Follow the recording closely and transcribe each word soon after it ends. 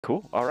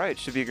Cool. All right,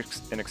 should be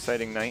an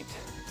exciting night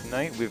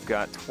tonight. We've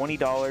got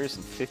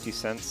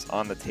 $20.50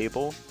 on the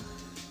table.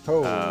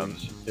 Holy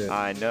shit.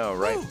 I know,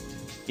 right?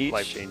 Each,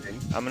 Life-changing.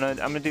 I'm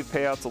gonna do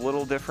payouts a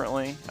little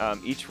differently.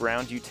 Each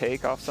round you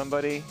take off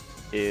somebody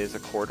is a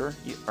quarter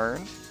you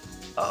earn.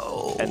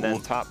 Oh. And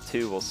then top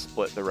two will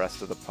split the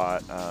rest of the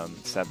pot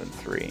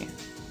 7-3.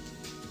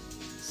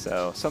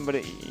 So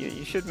somebody,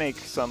 you should make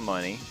some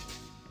money.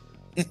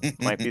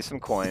 Might be some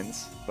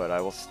coins, but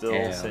I will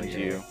still send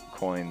you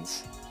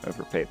coins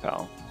over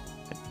PayPal.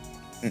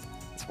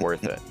 It's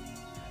worth it.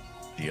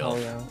 Deal.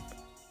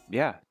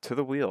 Yeah, to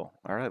the wheel.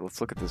 All right,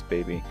 let's look at this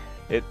baby.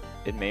 It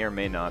may or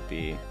may not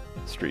be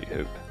Street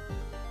Hoop.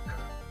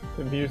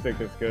 The music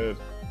is good.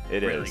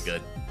 It is really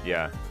good.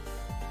 Yeah.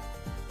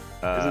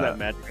 Isn't that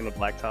Magic on the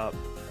Blacktop?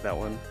 That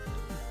one?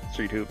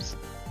 Street Hoops?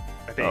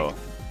 I think. Oh.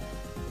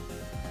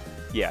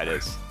 Yeah, it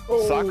is.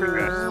 Oh,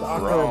 Soccer Soccer Brawl.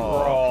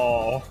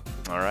 Brawl.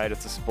 All right,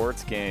 it's a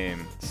sports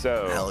game.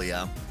 So. Hell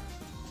yeah.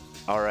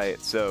 All right,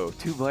 so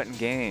 2-button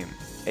game.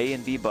 A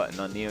and B button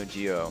on Neo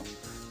Geo.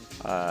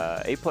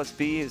 A plus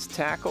B is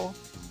tackle.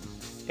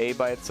 A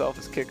by itself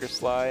is kick or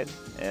slide,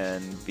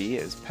 and B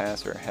is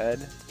pass or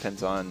head.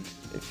 Depends on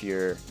if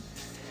you're.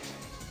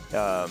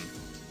 Gosh,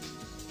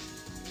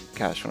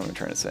 what am I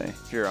trying to say?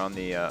 If you're on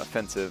the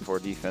offensive or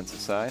defensive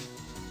side,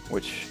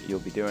 which you'll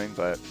be doing,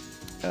 but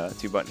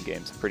 2-button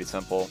game's pretty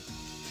simple.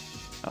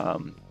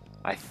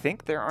 I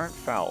think there aren't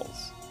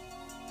fouls,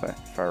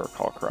 if I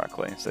recall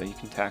correctly, so you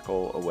can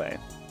tackle away.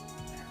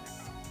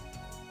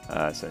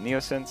 So Neo,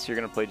 since you're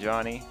going to play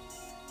Johnny,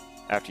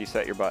 after you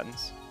set your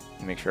buttons,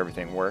 you make sure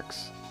everything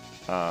works.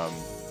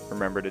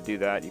 Remember to do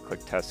that. You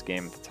click test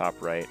game at the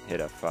top right, hit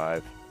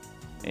F5,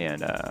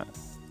 and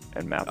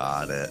map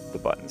the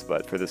buttons.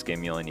 But for this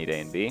game, you only need A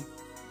and B.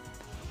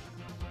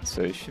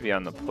 So you should be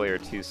on the player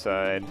 2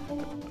 side.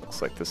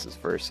 Looks like this is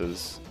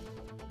versus.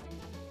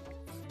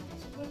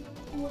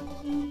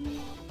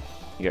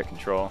 You got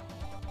control?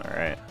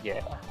 Alright.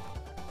 Yeah.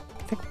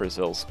 I think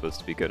Brazil's supposed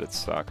to be good at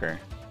soccer.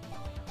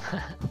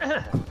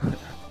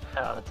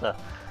 Oh, it's a...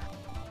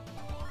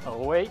 Oh,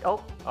 wait.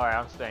 Oh, alright,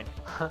 I'm Spain.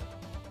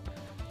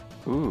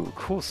 Ooh,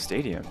 cool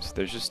stadiums.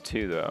 There's just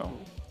 2, though.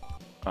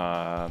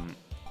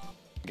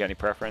 You got any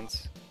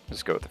preference?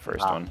 Just go with the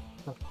first one.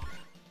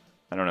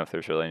 I don't know if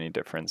there's really any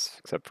difference,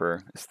 except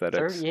for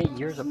aesthetics. 38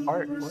 years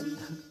apart? What?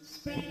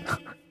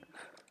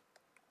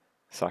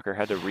 Soccer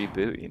had to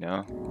reboot, you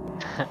know?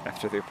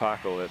 After the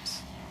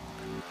apocalypse.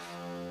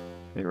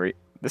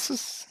 This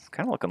is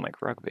kind of looking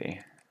like rugby.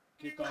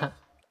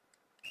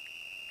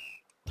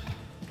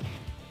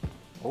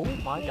 Oh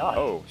my god.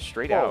 Oh,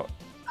 straight Whoa.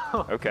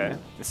 out. Okay,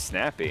 it's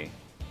snappy.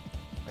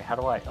 Wait, how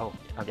do I... Oh,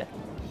 okay.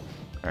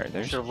 Alright,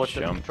 there's Should have looked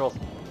at the jump. controls.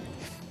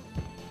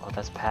 Oh,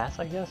 that's pass,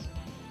 I guess?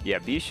 Yeah,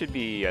 B should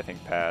be, I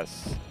think,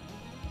 pass.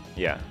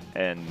 Yeah,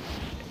 and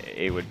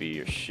A would be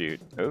your shoot.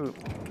 Oh.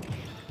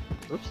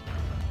 Oops.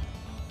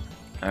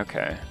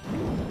 Okay.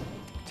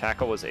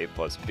 Tackle was A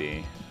plus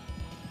B.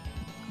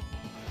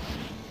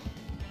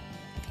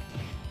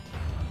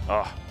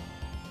 Oh.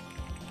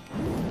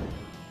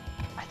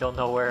 I don't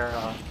know where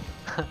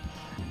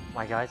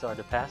my guys are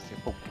to pass to.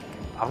 Oh,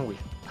 I'm weak.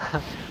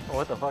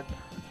 What the fuck?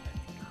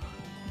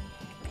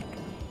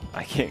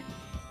 I can't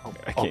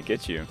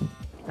get you.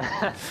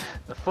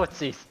 The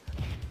footsies.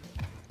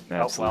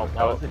 Absolutely.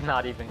 Oh, well, that was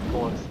not even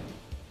close.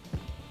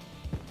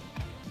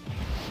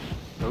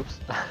 Oops.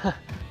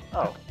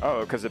 Oh.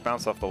 Oh, because it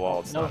bounced off the wall.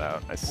 It's No, not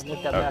out.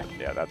 look at that.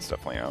 Yeah, that's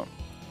definitely out.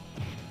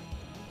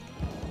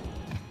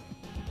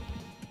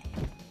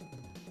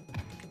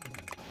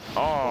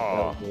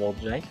 Oh. A little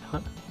jank.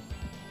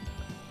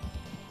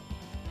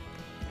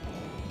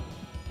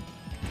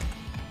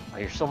 Oh,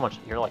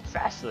 you're like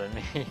faster than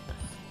me.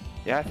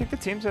 Yeah, I think the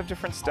teams have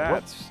different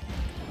stats.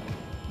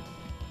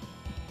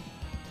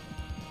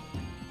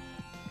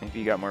 Maybe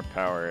you got more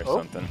power or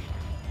something.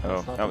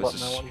 Oh, that was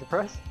just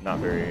not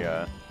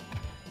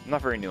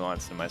very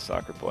nuanced in my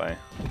soccer play.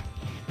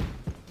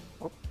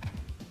 Oh,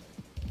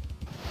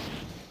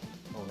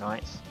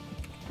 nice.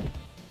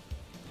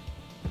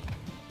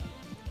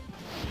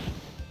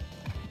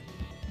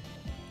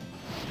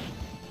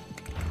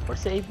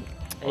 What's A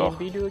and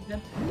B do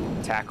again?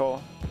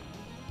 Tackle.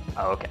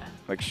 Oh, okay.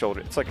 Like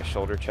shoulder. It's like a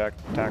shoulder check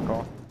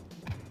tackle.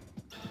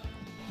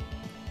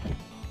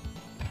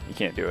 You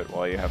can't do it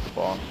while you have the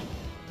ball.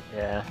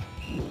 Yeah.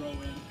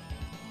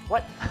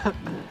 What?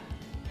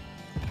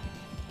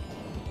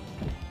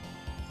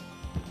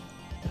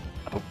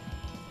 Oh.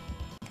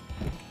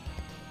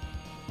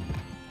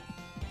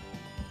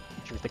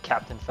 Choose the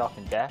Captain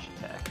Falcon dash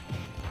attack.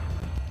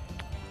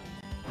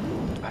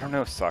 I don't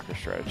know soccer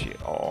strategy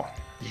at all.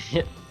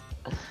 Yeah.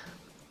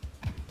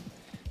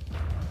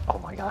 Oh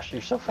my gosh,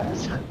 you're so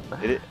fast.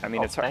 I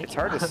mean, it's hard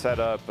to set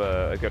up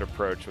a good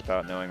approach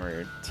without knowing where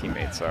your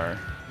teammates are.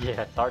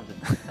 Yeah, it's hard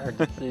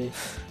to see.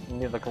 You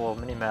need like a little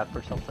mini map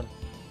or something.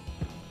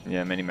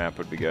 Yeah, mini map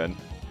would be good.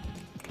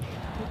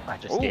 I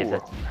just gave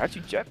it. How'd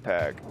you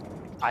jetpack?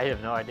 I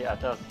have no idea.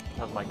 That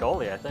was my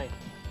goalie, I think.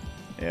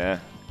 Yeah.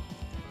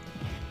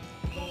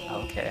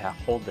 Okay, I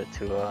hold it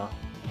to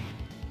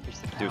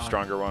do a down.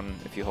 stronger one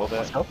if you hold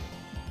Let's it. go.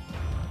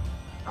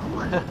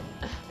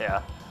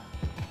 Yeah.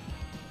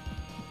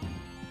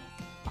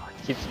 Oh,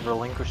 it keeps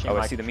relinquishing Oh, I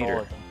my see the control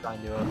meter. as I'm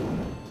trying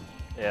to.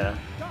 Yeah.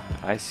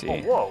 I see.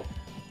 Oh, whoa.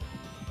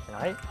 Can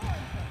I?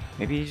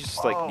 Maybe you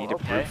just like Oh, need to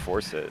okay. brute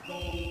force it.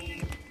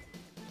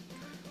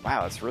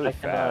 Wow, it's really I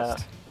can,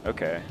 fast.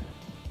 Okay.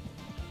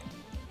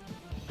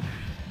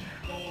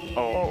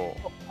 Oh,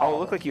 it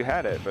looked like you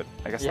had it, but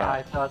I guess Yeah, not.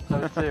 I thought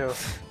so too.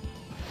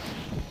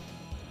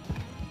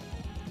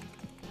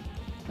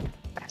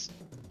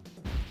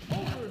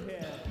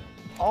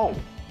 Oh,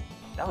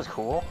 that was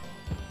cool.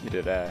 You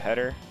did a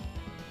header.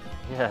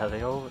 Yeah, they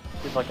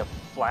did like a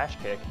flash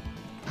kick.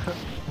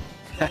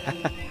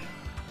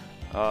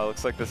 Oh,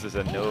 looks like this is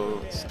a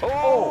no.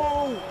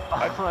 Oh!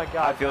 Oh my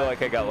god. I feel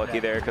like I got lucky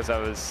there. there because I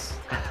was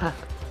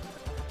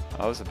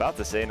about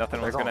to say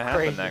nothing was They're gonna going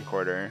happen crazy. that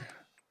quarter.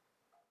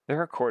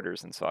 There are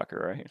quarters in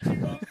soccer, right?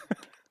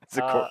 Is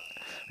it or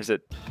is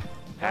it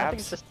I think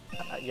it's halves? just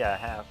yeah,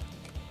 half.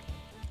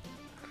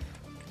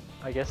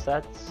 I guess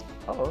that's.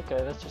 Oh, okay,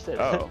 that's just it.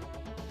 Oh.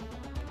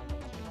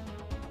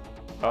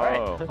 Oh,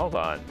 Alright. hold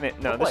on. No,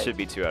 Good this play. should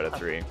be 2 out of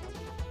 3.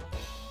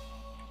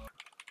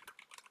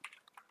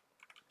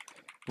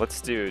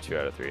 Let's do 2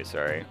 out of 3,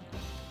 sorry.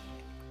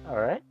 All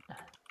right.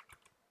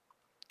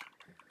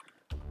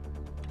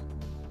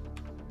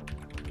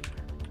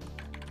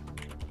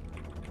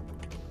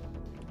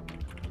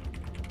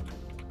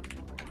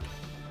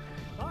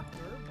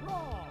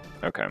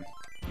 Okay.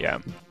 Yeah.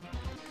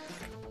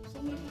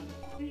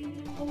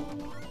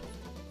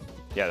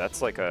 Yeah,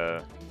 that's like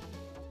a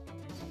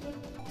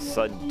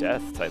sudden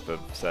death type of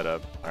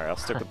setup. Alright, I'll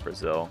stick with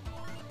Brazil.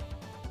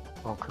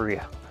 Oh,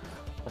 Korea.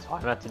 That's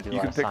what I meant to do You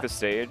can last pick time. the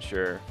stage,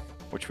 or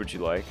which would you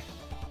like?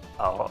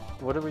 Oh,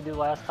 what did we do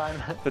last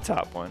time? The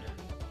top one.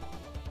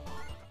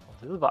 We'll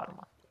do the bottom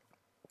one.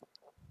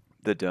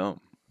 The dome.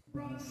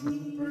 Brazil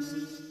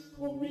versus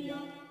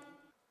Korea.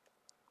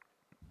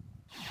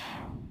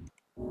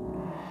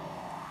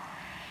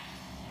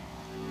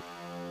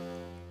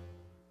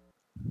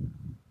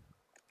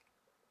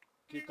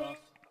 Kickoff.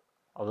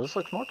 Oh, this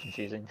looks more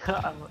confusing.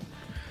 I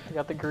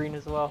got the green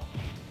as well.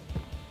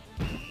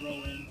 Throw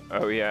in.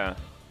 Oh yeah.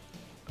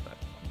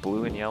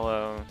 Blue and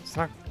yellow. It's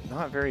not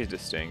very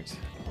distinct.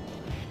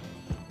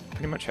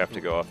 Pretty much have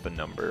to go off the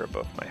number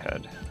above my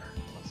head.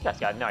 This guy's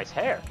got nice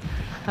hair.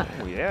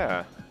 Oh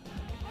yeah.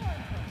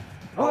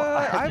 Oh, What?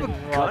 I have a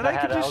didn't realize gun I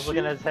had could it. I just was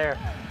looking at his hair.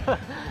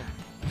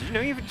 Did you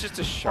know you have just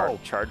a sharp Oh.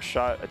 charge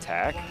shot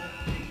attack?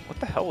 What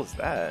the hell is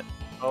that?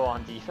 Oh,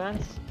 on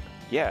defense?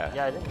 Yeah.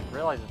 Yeah, I didn't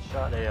realize it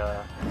shot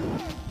a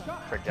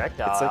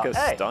projectile. It's like a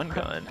Hey! stun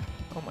gun.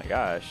 Oh my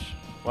gosh.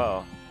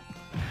 Well,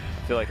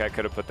 I feel like I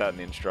could have put that in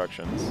the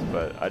instructions,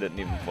 but I didn't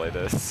even play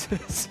this.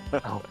 So-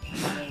 Oh.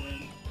 Throw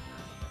in.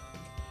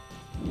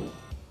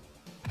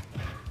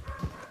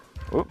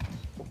 Whoop.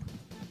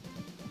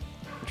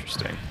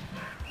 Interesting.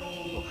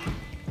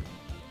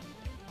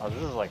 Oh,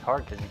 this is like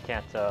hard because you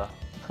can't.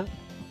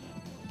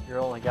 You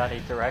only got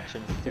 8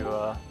 directions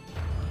to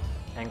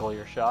angle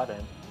your shot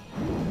in.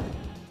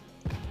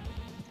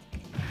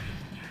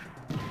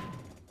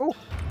 Ooh.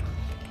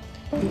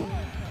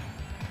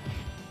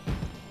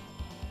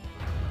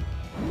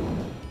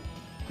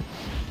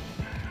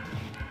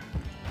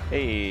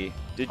 Hey,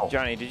 Oh.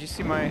 Johnny, did you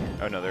see my?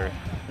 Oh no, they're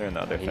in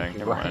the other Hey, thing. you're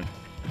Never right. mind.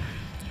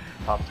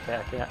 Pops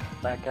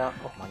back out.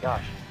 Oh my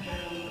gosh.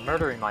 You're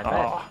murdering my men.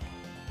 Oh,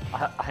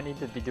 I need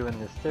to be doing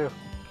this too.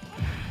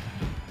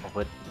 Oh,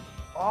 but.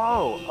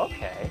 Oh,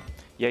 okay.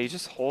 yeah, you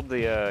just hold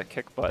the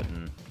kick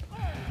button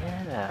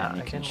Yeah, and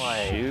you I can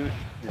like shoot.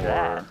 do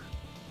that. Or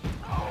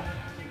Oh.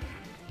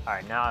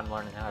 Alright, now I'm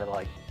learning how to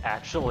like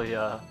actually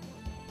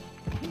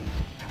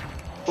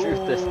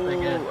shoot this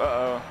thing in.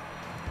 Uh-oh.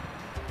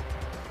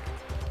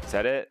 Is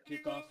that it?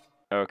 Kickoff.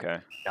 Okay.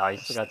 Oh, you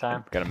still got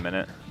time? Got a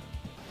minute.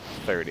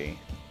 30.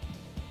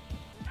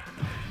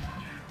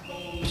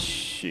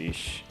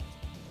 Sheesh.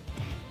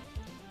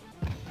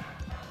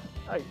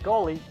 Hey,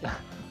 goalie. A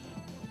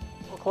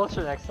little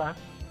closer next time.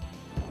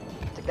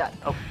 Take that.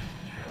 Oh.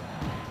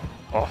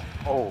 Oh.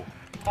 Oh.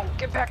 Oh,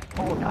 get back.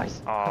 Oh,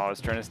 nice. Oh, I was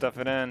trying to stuff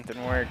it in.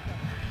 Didn't work.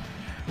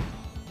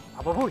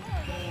 Ababooey.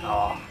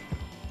 Oh,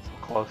 so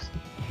close.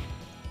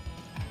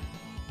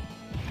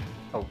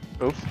 Oh,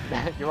 oops.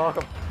 You're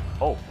welcome.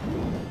 Oh,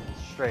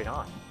 straight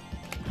on.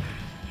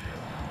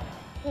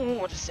 Oh,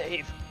 what a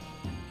save.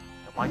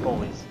 My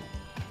goalies.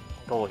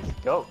 Goalies,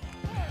 go.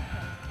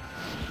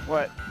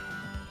 What?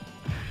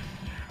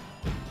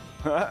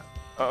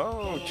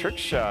 Oh, trick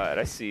shot.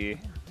 I see.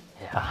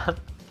 Yeah.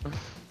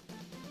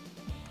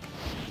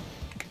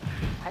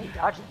 How you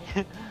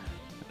dodging?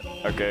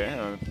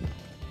 Okay.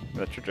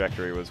 The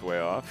trajectory was way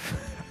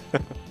off.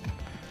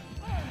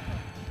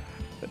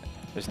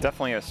 There's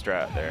definitely a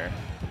strat there.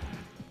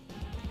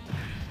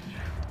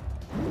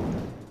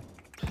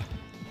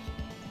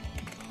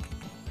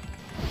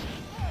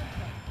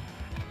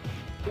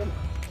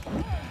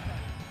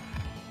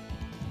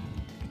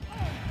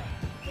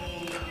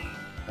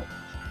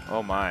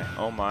 Oh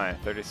my,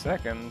 30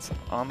 seconds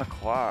on the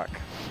clock.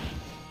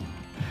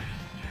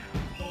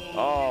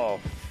 Oh,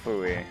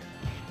 phooey.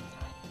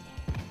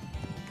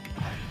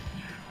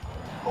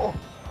 Oh!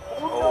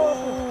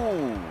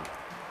 Oh!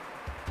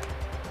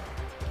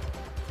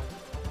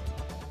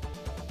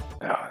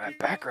 Oh, that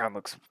background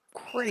looks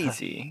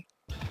crazy.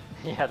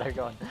 Yeah, they're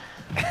going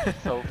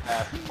so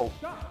fast. Oh,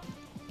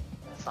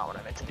 that's not what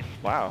I meant to do.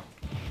 Wow.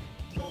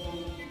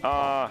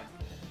 Oh,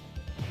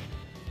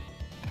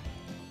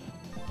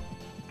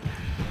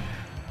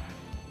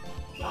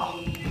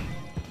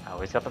 I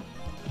always got them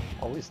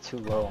always too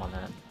low on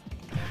that.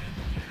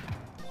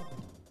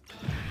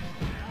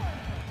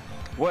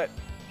 What?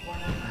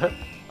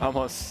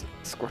 Almost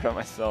scored on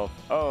myself.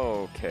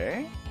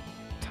 Okay.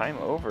 Time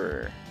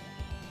over.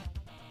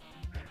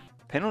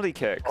 Penalty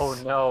kicks. Oh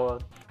no,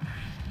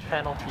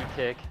 penalty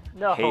kick.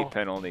 No. Hate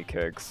penalty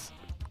kicks.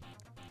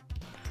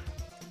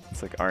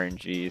 It's like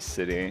RNG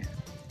City.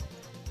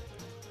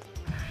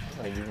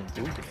 What do you even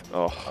do?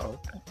 Oh. Oh,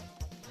 okay.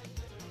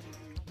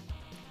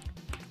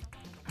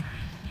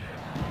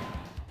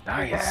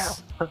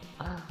 Nice.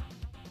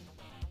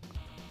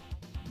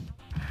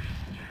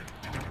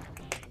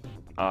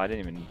 Oh, I didn't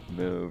even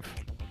move.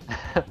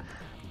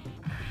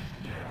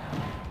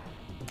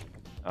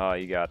 Oh,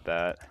 you got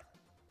that.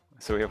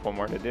 So we have one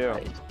more to do.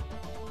 Right.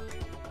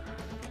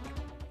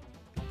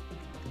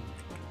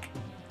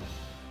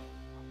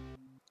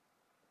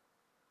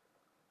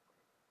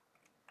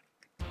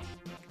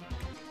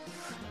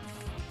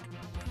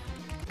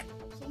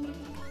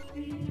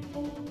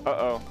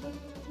 Uh-oh.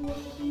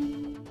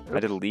 I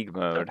did league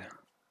mode.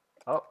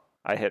 Oh.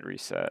 I hit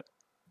reset.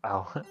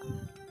 Oh.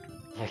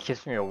 Yeah, it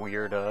gives me a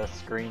weird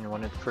screen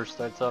when it first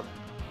starts up.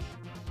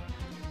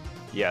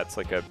 Yeah, it's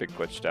like a big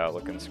glitched out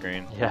looking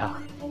screen. Yeah.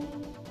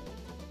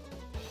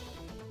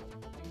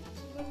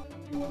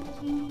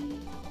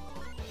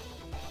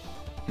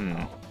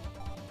 Hmm.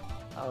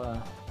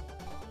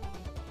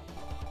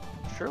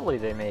 Surely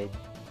they made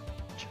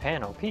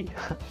Japan OP.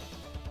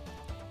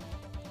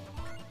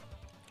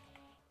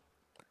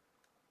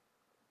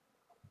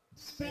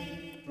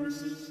 Spain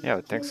versus Yeah, I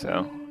would think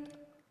so.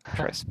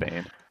 Try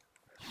Spain.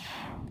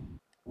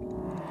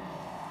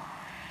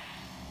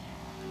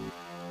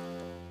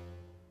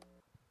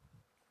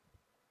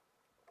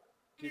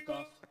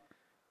 kickoff.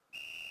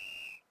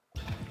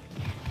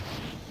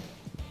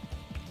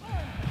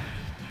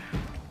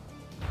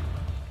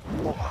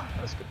 Oh,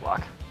 that was a good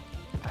block.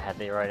 I had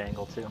the right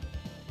angle too.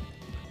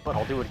 But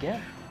I'll do it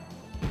again.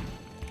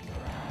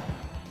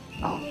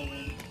 Oh.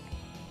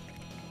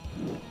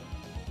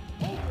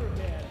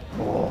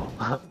 Oh.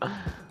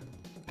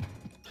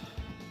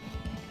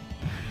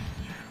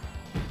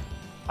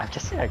 I'm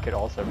guessing I could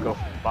also go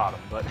from the bottom,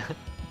 but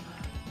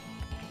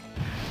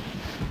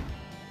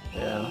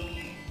yeah.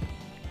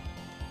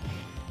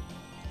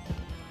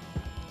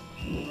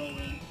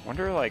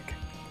 Wonder, like,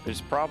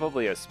 there's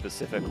probably a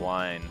specific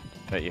line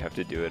that you have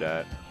to do it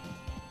at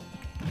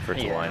for it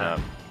to Yeah. line up.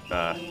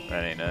 That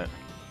ain't it.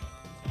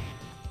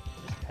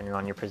 Just depending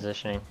on your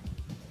positioning.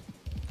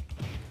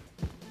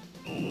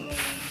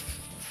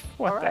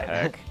 What Alright. the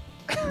heck?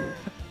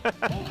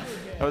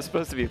 That was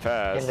supposed to be In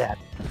fast. that.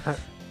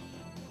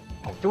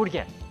 Oh, do it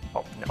again.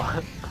 Oh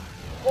no.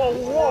 Oh,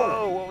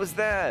 whoa! What was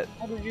that?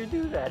 How did you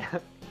do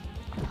that?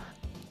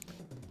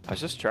 I was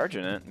just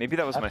charging it. Maybe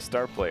that was my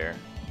star player.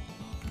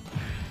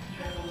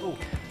 Ooh.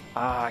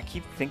 Ah, I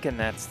keep thinking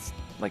that's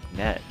like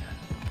net.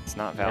 It's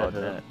not valid Yeah,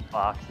 the net.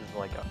 box is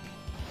like a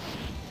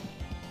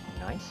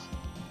nice.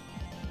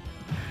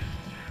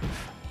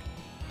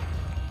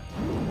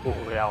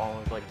 Ooh, that one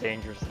was like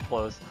dangerously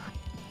close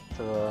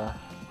to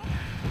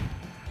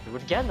do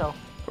it again though.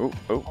 Oh,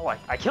 oh, Oh,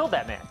 I killed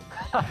that man.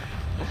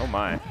 oh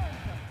my.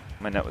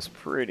 My net was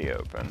pretty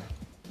open.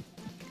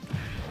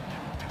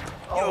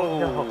 Oh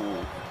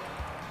no.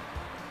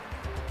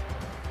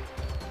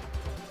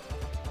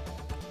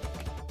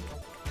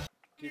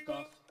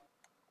 Kickoff.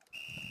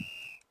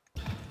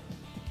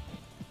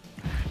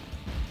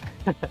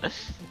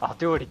 I'll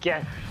do it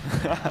again.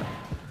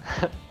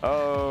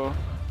 Oh,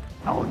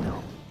 Oh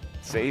no.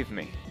 save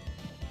me.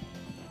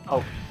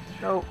 Oh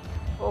no.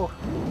 Oh.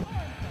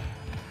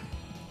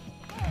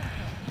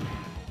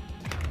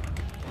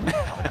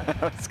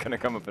 I was gonna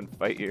come up and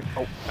fight you.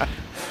 Oh.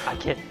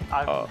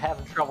 I'm Oh.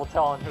 having trouble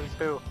telling who's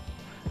who.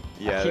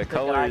 Yeah, keep the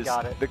thinking I colors.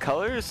 got it. The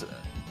colors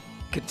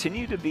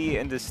continue to be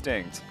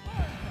indistinct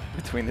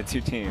between the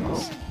two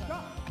teams.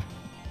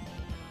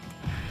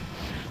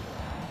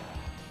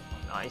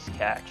 Nice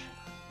catch.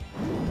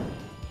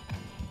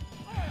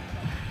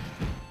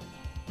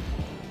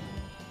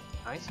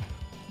 Nice.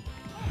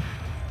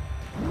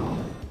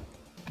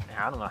 Man,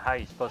 I don't know how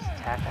you're supposed to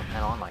tackle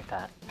head on like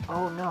that.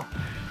 Oh no.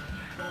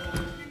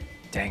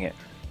 Dang it.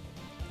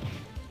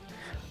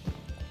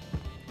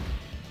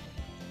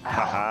 Ow.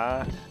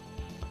 Haha.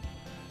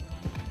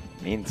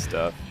 Mean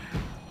stuff.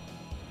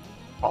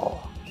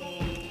 Oh.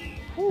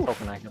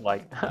 Hoping I could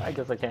like, I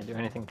guess I can't do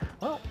anything.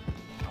 Well,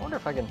 I wonder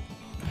if I can.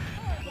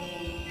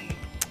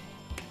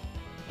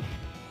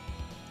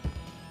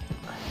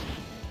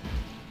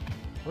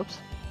 Whoops.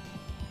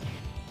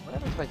 What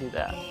happens if I do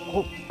that?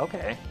 Oh,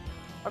 okay.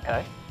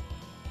 Okay.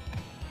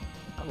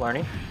 I'm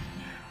learning.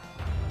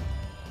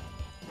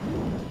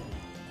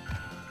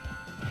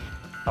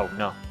 Oh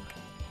no.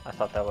 I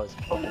thought that was.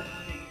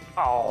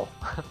 Oh.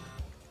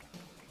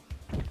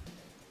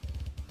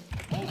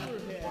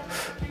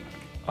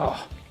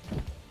 Oh,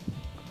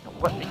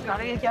 What? You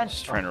got it again?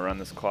 just trying to run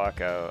this clock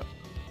out.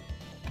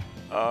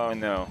 Oh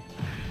no.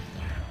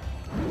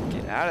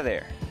 Get out of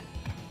there.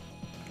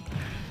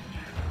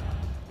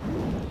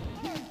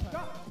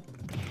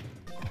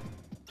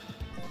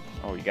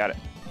 Oh, you got it.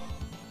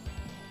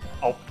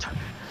 Oh.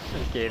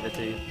 Just gave it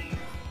to you.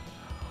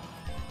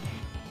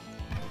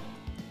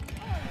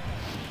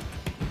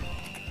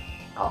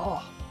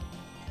 Oh.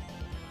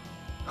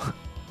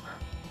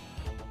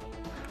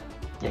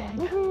 Yeah.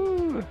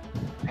 Woohoo!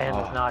 And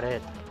Oh. that's not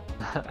it.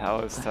 That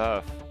was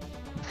tough.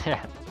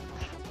 Yeah.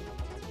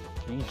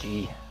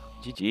 GG.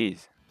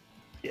 GG's.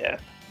 Yeah.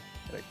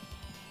 Gotta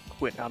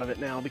quit out of it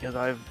now because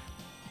I've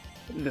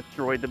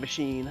destroyed the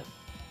machine.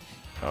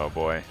 Oh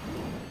boy.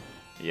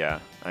 Yeah,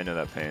 I know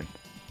that pain.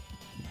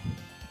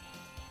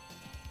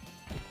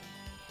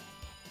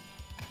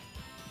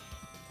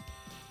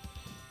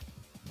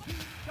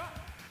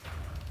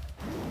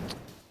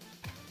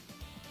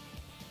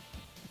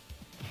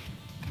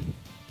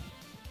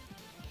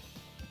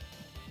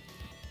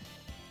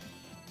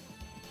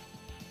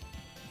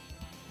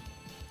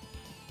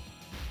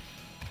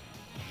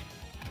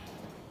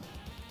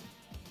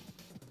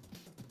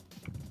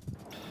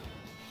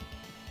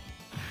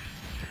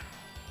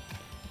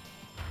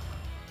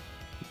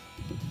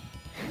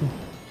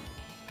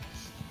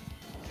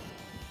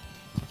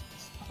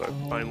 So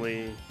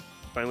I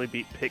finally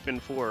beat Pikmin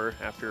 4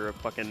 after a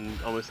fucking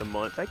almost a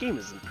month. That game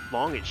is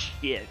long as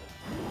shit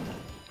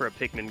for a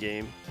Pikmin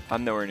game.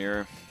 I'm nowhere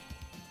near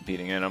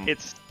beating it.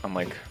 I'm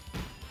like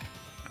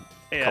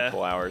a Yeah,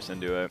 couple hours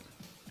into it.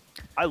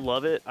 I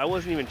love it. I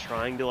wasn't even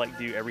trying to like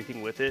do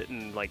everything with it,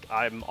 and like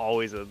I'm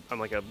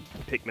like a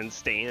Pikmin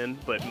stan,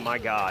 but my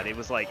god, it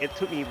was like it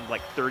took me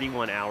like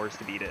 31 hours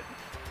to beat it.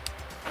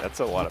 That's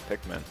a lot of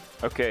Pikmin.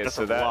 Okay, That's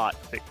so a that lot.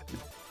 of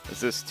Pikmin. is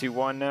this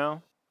 2-1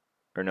 now?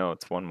 Or no,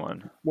 it's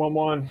 1-1.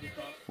 1-1.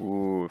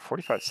 Ooh,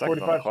 45 seconds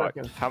on the 45 clock.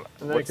 seconds. How,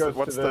 And then it goes to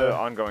what's the the-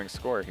 ongoing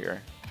score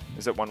here?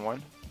 Is it 1-1?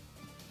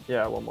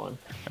 Yeah, 1-1.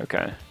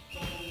 Okay.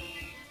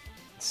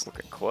 It's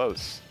looking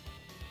close.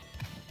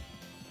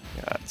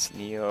 Yeah, it's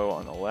Neo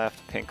on the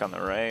left, Pink on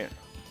the right.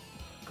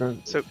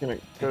 So- Gonna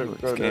go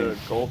this game. to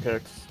goal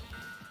kicks.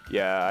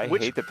 Yeah, I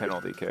Which- hate the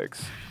penalty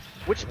kicks.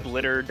 Which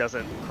blitter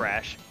doesn't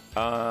crash?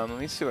 Let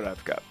me see what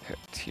I've got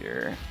picked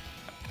here.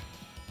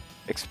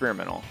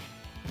 Experimental.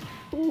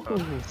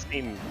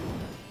 Steam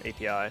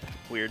API.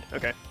 Weird.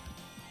 Okay.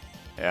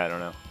 Yeah, I don't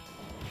know.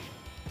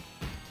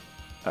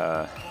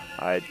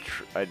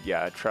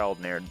 I trial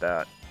and errored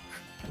that.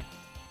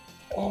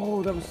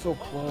 Oh, that was so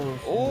close.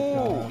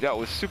 Oh, that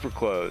was super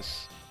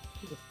close.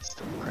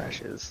 Still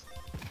crashes.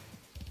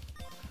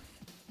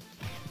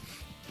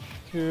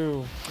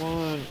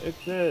 2-1.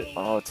 It's it.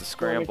 Oh, it's a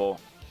scramble.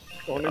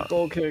 Going to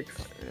goal kicks.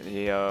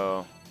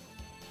 Yo,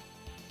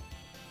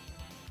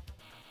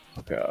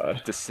 Oh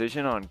god.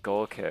 decision on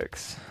goal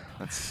kicks.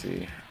 Let's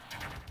see.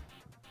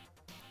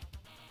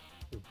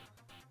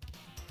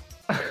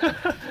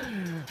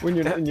 when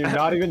you're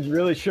not even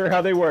really sure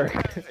how they work.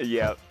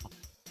 Yep.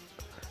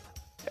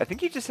 I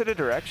think you just hit a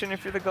direction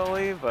if you're the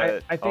goalie,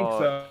 but I think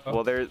so.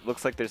 Well, there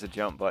looks like there's a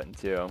jump button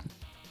too.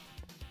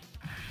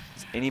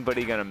 Is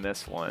anybody gonna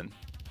miss one?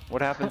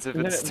 What happens if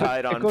And then it's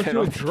tied on it goes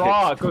penalty to a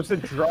draw. kicks? It goes to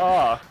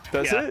draw.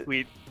 Does Yeah, it?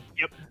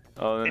 Yep.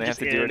 Oh, then it they have just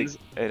to do it. ends.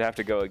 They'd have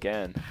to go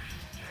again.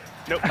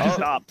 Nope. Oh.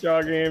 Stop.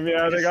 Draw game.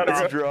 Yeah, they got It's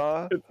to a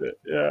draw. It's it.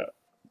 Yeah.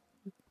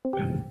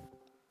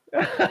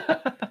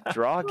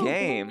 Draw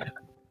game.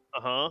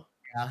 Uh-huh.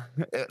 Yeah,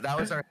 that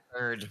was our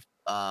third,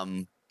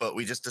 but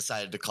we just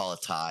decided to call a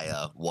tie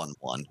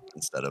 1-1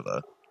 instead of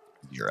a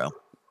 0.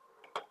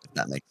 If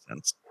that makes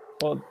sense.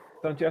 Well,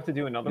 don't you have to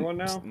do another one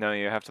now? No,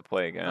 you have to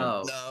play again.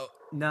 Oh, No,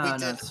 no, we no.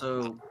 did-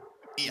 So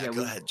yeah, Yeah, go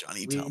we- ahead,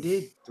 Johnny. we Tell 'em.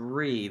 did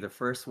 3. The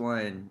first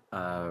one,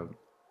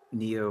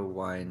 Neo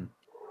won,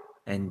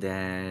 and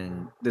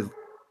then the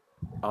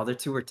other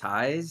 2 were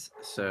ties.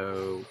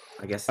 So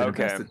I guess in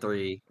Okay. best of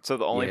 3. So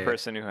the only Yeah.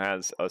 person who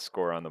has a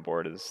score on the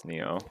board is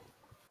Neo.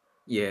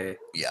 Yeah.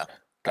 Yeah,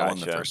 I won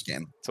the Gotcha. first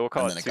game, So we'll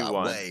call and then it it got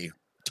 2-1. way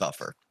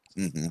tougher.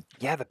 Hmm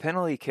Yeah, the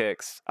penalty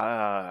kicks.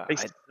 They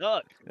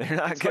suck. They're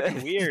not It's good.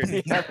 fucking weird.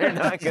 Yeah, they're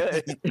not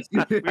good.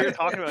 We were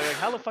talking about like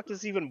how the fuck does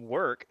this even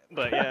work?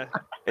 But yeah.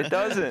 It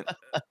doesn't.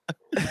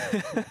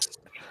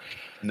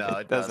 No,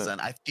 It it doesn't. doesn't.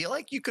 I feel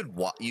like you could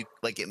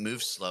it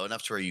moves slow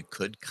enough to where you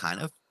could kind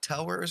of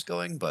tell where it's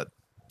going, but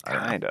I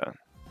don't know. Kinda.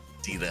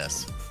 See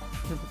this.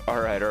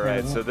 All right.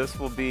 Yeah. So this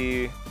will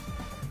be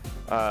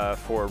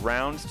for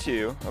round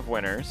 2 of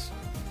winners.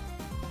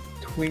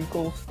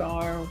 Twinkle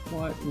star.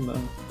 What in the?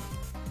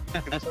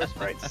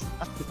 Sprites.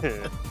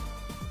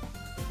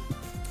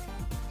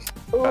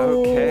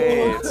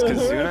 Okay, Oh. it's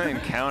Kazuna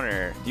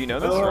Encounter. Do you know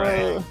this, Oh.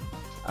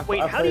 right?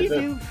 Wait, I how do you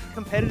played do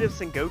competitive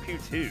Sengoku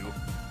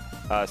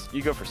 2?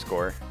 You go for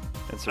score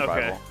and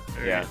survival.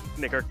 Okay. Yeah.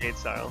 Nick Arcade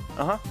style.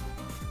 Uh huh.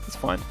 It's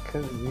fun.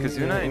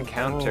 Kazuna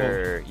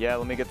Encounter. Yeah,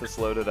 let me get this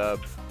loaded up.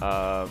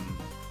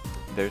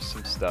 There's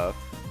some stuff.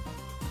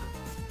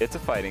 It's a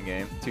fighting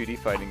game, 2D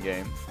fighting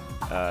game.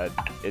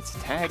 It's a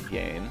tag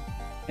game,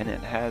 and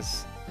it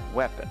has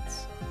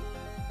weapons.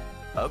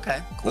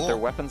 Okay, But they're cool.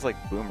 weapons like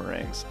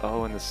boomerangs.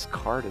 Oh, and this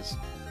card is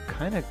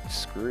kind of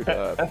screwed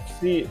up.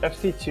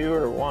 FC2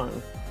 or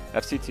 1?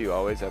 FC2,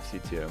 always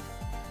FC2.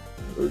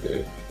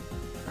 Okay.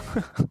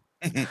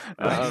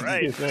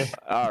 Right. Excuse me.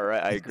 All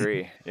right, I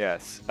agree.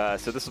 Yes.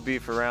 So this will be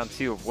for round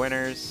 2 of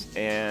winners,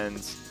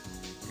 and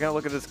we're gonna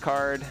look at this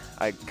card.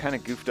 I kind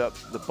of goofed up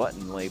the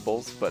button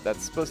labels, but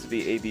that's supposed to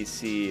be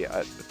ABC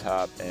at the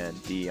top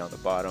and D on the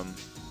bottom.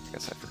 I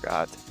guess I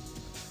forgot.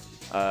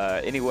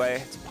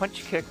 Anyway, it's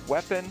punch, kick,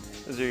 weapon.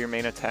 Those are your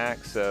main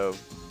attacks, so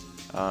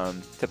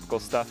typical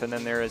stuff. And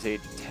then there is a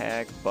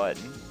tag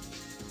button.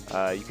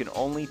 You can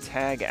only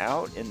tag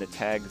out in the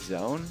tag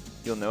zone.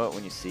 You'll know it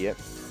when you see it.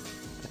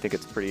 I think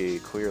it's pretty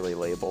clearly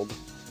labeled.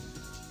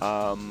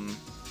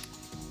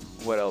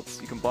 What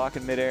else? You can block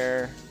in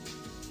midair.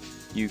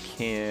 You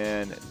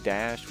can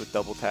dash with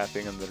double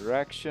tapping in the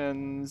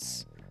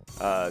directions.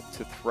 To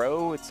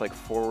throw, it's like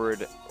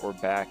forward or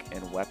back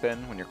and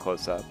weapon when you're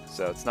close up.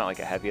 So it's not like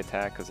a heavy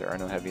attack because there are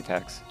no heavy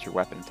attacks. It's your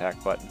weapon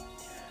attack button.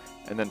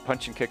 And then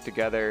punch and kick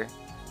together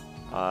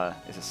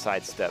is a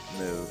sidestep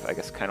move. I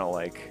guess kind of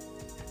like,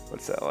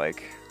 what's that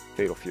like?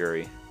 Fatal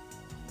Fury.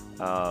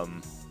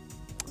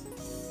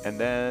 And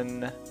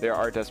then there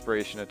are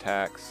desperation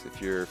attacks,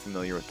 if you're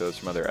familiar with those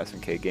from other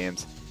SNK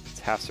games. It's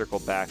half circle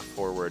back,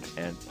 forward,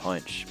 and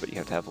punch, but you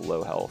have to have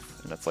low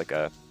health, and it's like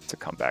it's a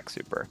comeback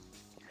super.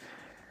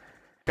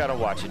 Gotta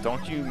watch it,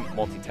 don't you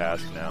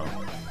multitask now.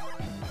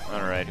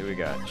 Alright, who we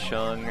got?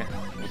 Chung,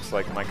 looks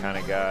like my kind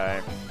of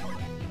guy.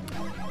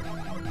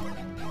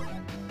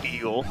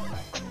 Eagle.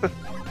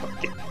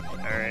 Okay.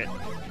 Alright.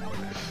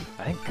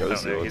 I think I don't know,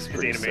 Gozu his is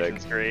pretty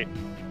animation's sick. great.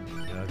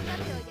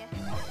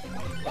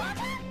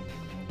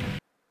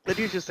 That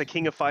dude's just a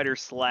King of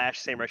Fighters /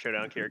 Samurai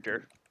Showdown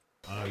character.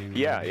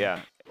 Yeah,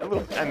 yeah. A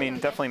little, I mean,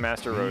 definitely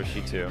Master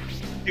Roshi too.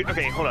 Dude,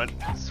 okay, hold on.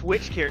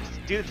 Switch characters.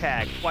 Do the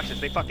tag. Watch this.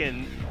 They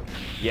fucking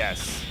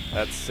Yes,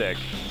 that's sick.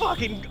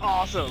 fucking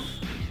awesome.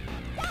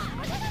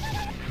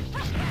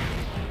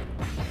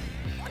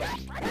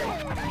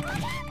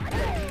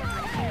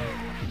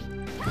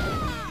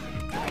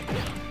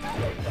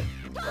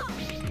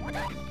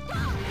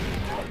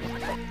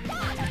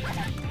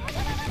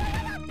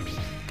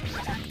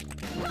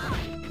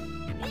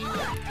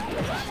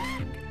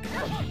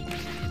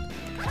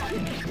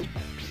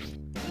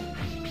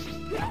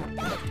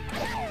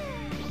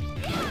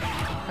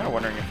 Kind of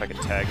wondering if I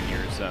could tag in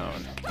your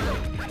zone.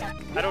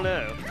 I don't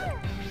know.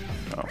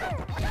 Oh.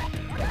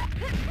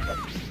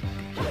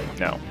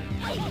 No.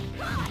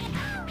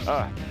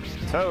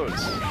 Toes.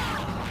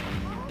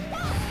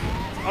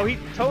 Oh, he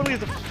totally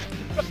is a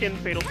fucking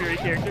Fatal Fury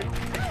character.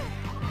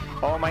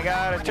 Oh my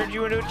god, I turned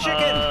you into a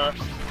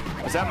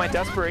chicken! Is that my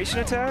desperation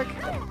attack?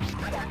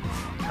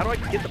 How do I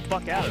get the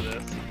fuck out of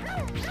this?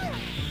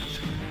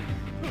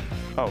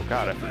 Oh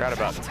god, I forgot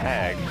about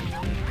tag.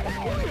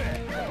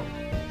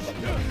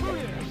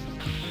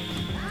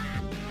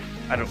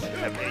 I don't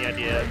have any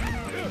idea.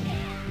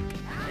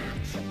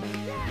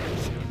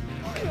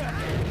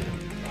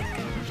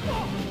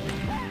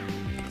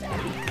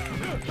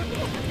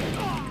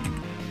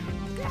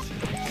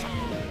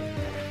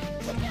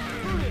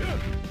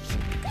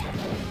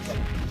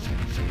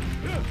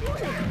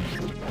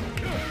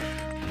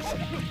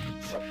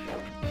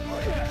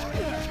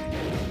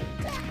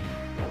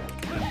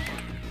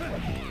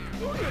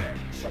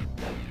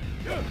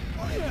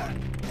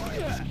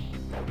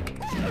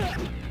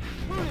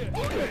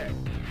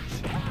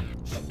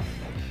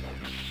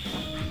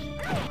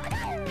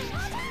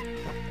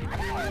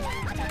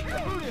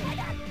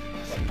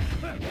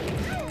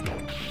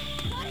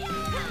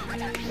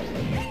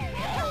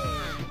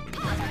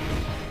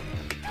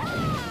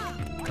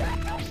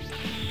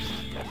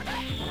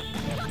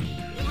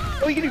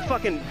 Oh, you can do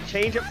fucking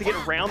change up to get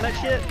around that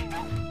shit?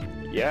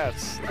 Yeah,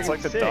 it's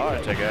like the Sick.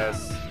 dodge, I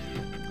guess.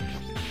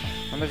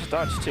 And there's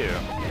dodge too.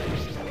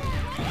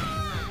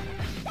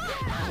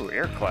 Ooh,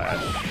 air clash.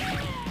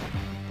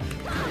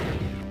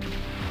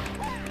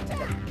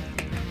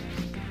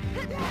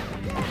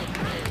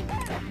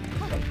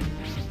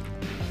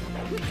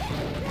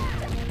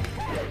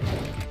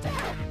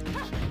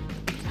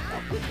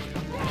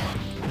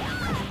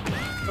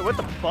 What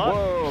the fuck?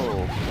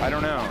 Whoa! I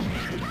don't know.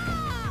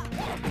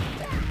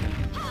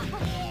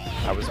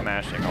 I was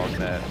mashing all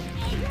that.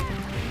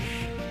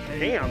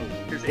 Damn,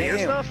 there's air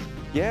Damn. stuff?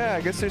 Yeah,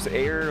 I guess there's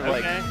air,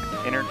 like,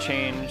 Okay.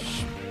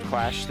 interchange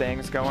clash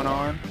things going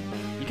on.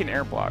 You can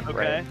air block, right?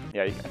 Okay.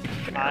 Yeah, I think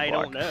you can air I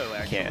block. don't know,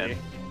 actually. Can.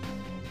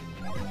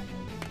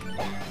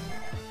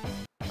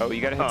 Oh,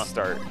 you gotta hit Huh.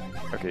 start.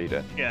 Okay, you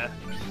did. Yeah.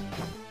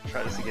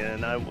 Try this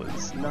again. I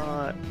was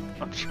not.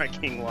 I'm trying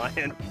King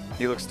Lion.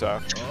 He looks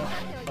tough.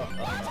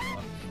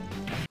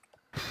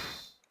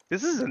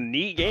 This is a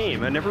neat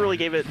game. I never really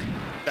gave it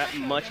that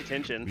much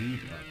attention.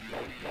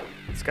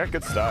 It's got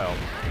good style.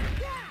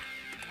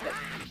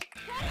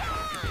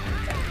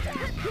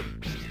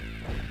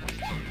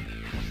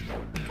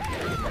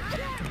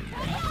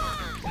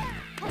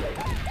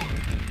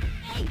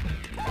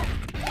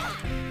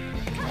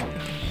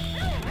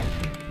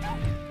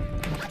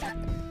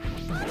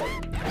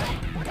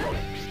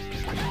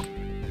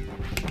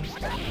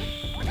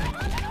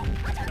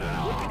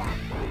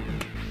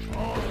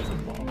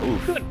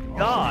 Oof. Good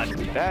God.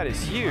 That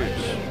is huge.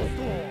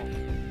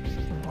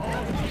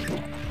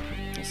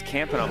 He's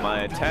camping on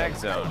my tag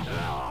zone.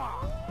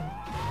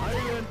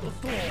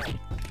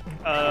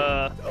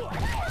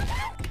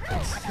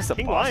 Is this a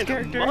King boss Lion's a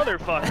character?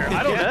 motherfucker.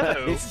 I don't Yeah,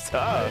 know. He's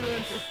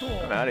tough.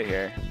 I'm out of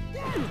here.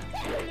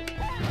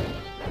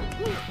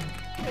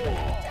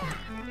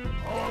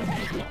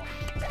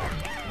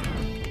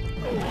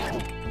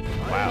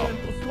 Wow.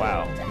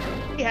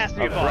 Wow. He has to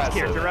be a boss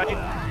Aggressive. character,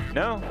 right?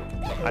 No,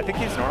 I think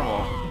he's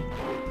normal.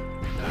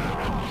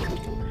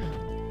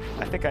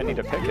 I think I need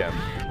to pick him.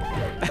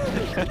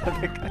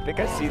 I think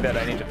I see that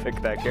I need to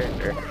pick that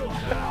character.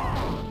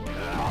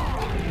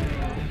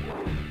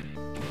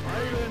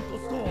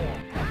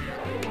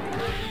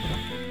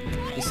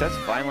 He says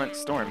Violent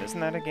Storm. Isn't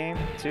that a game,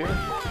 too?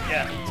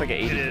 Yeah. It's like an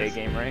It 80K is.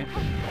 game, right?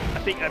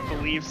 I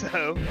believe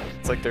so.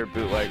 It's like their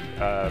bootleg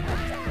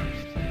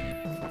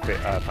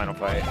Final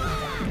Fight.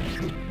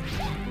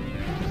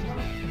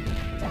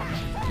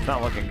 It's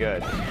not looking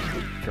good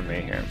for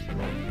me here.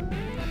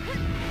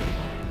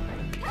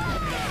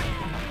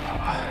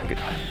 Good.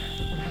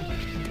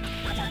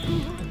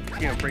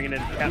 You know, bringing in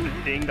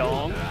Captain Ding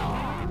Dong.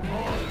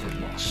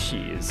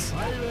 Jeez.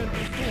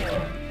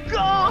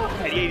 God!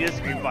 And he just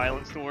screamed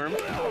Violent Storm.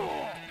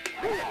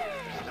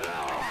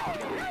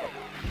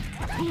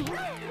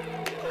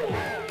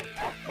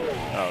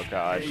 Oh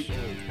gosh.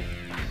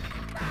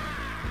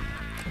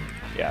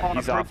 Yeah, Oh,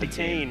 he's break off the the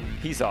team. cane.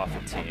 He's off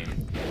the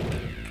team.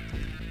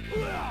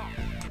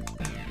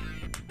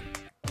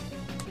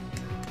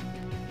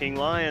 King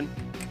Lion.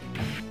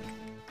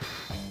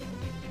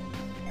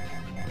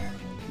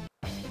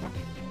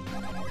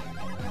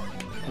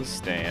 He's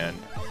staying.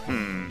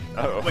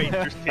 Oh. Wait,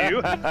 there's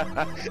two?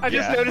 I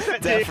just Yeah, noticed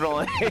that too.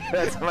 definitely.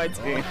 That's my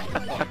team.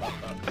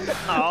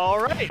 All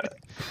right.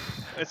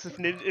 It's if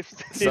Ninja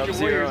Sub-Zero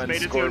Warriors and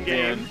made its own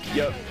game. Scorpion.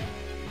 Yep.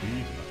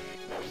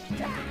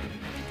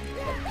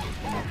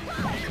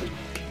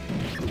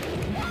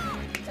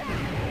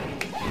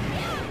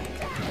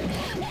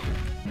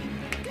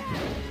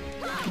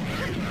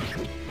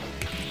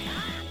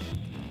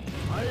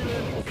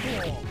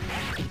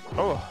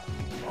 Oh.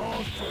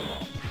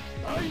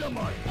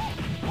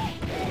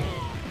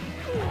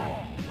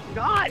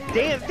 God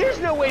damn, there's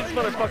no way this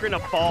motherfucker in a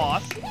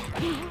boss.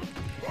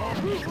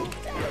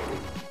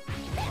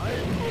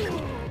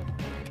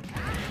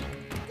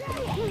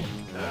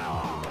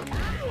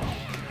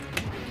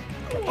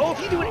 Oh,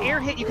 if you do an air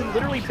hit, you can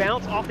literally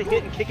bounce off the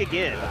hit and kick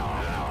again.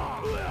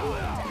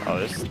 Oh,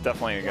 there's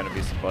definitely going to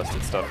be some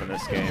busted stuff in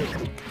this game.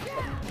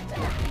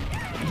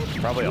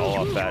 Probably all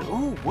off that.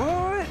 Ooh,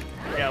 what?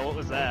 Yeah, what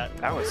was that?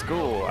 That was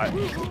cool. I'm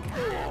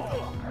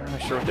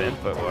not sure what the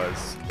input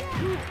was.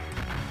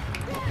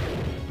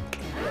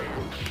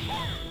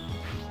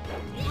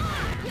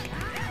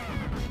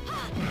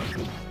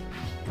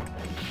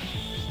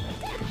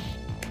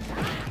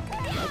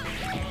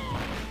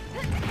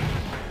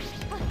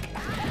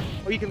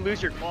 Oh, you can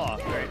lose your claw,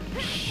 right?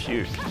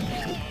 Shoot.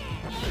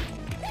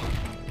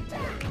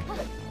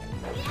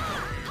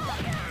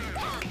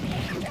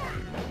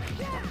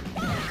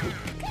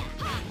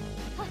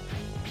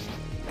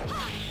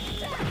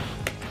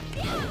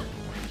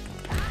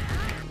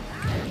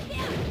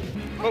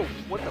 Oh,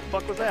 what the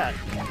fuck was that?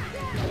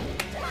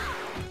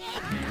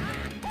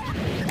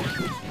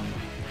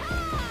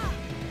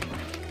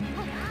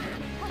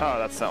 Oh,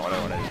 that's not what I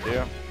wanted to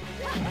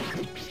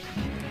do.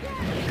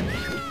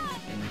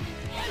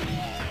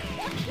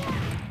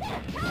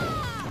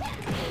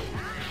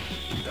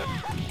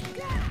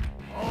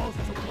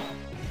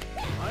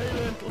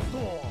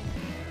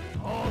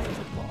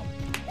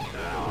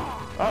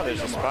 Oh,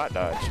 there's a spot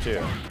dodge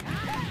too.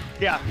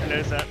 Yeah, I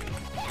noticed that.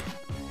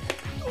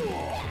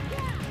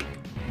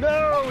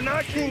 No,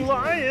 not King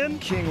Lion!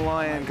 King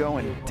Lion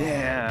going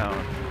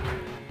down.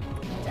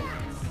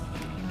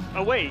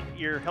 Oh wait,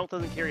 your health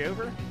doesn't carry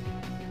over?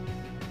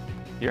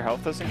 Your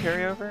health doesn't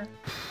carry over?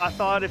 I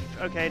thought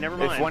if, okay, never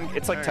mind. If one,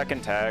 it's like Alright.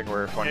 Tekken Tag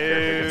where if one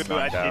character gets Ooh,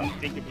 I knocked out. didn't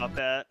think about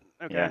that.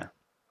 Okay. Yeah.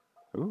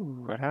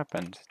 Ooh, what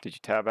happened? Did you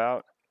tab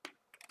out?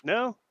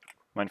 No,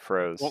 Mine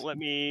froze. won't let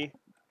me.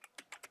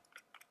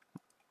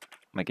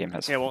 My game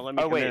has. Yeah, won't let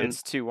me Oh come wait, in.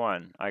 it's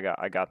 2-1. I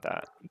got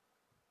that.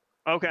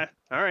 Okay,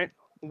 all right.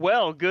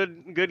 Well,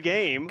 good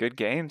game. Good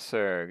game,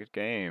 sir. Good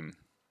game.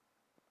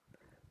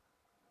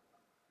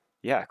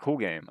 Yeah, cool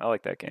game. I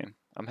like that game.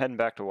 I'm heading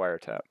back to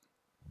Wiretap.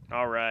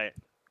 All right.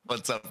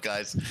 What's up,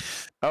 guys?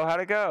 Oh, how'd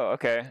it go?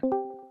 Okay.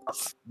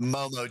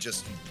 Momo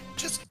just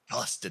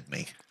busted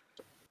me.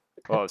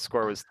 Well, the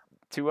score was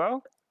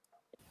 2-0?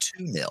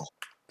 2-0.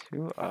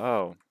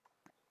 2-0.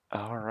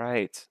 All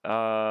right.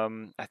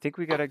 I think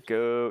we gotta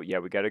go. Yeah,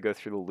 we gotta go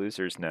through the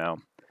losers now.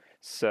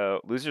 So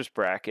losers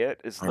bracket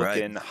is All right.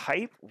 looking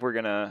hype. We're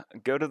gonna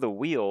go to the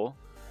wheel.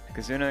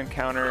 Kazuna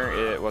Encounter.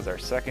 It was our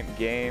second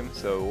game.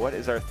 So what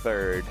is our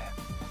third?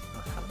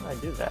 How did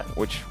I do that?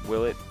 Which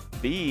will it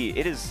be?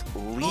 It is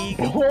League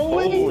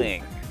Holy-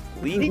 Bowling.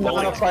 League Not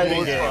a Bowling.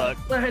 fighting game.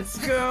 Fuck.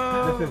 Let's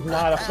go. This is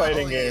not a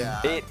fighting Hell game.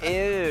 yeah. It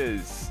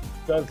is.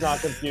 Does not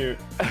compute.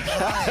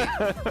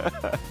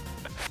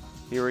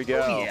 Here we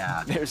go. Oh,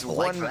 yeah. There's I like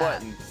one that.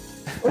 button.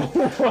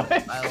 What?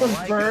 I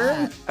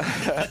Confirmed?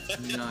 like that.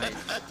 Nice.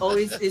 Oh,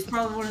 it's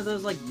probably one of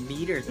those like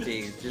meter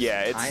things. Just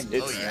Yeah, time it,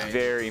 it's yeah. right?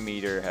 very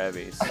meter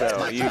heavy. That's So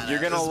my you're kinda-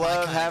 gonna this is my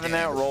love kinda having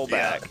that game.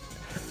 rollback.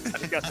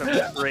 It's got some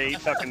great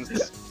fucking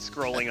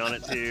scrolling on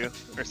it too,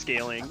 or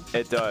scaling.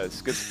 It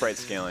does. Good sprite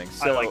scaling.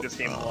 So, I like this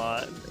game a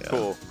lot.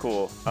 Cool,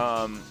 cool.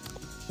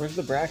 Where's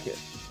the bracket?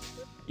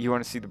 You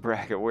want to see the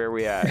bracket? Where are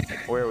we at?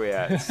 Where are we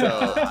at? So,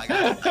 I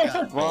got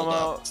it pulled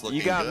up. It's Momo, you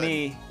looking got good.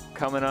 me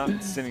coming up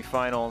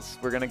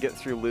semifinals. We're gonna get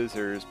through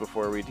losers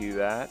before we do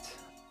that.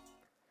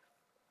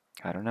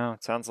 I don't know.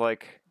 It sounds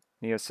like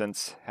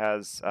NeoSense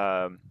has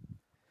some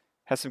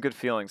good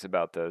feelings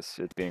about this.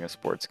 It being a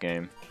sports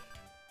game,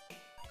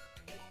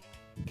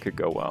 could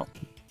go well.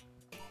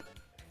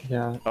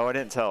 Yeah. Oh, I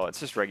didn't tell. It's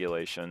just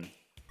regulation.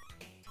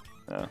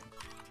 Oh,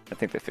 I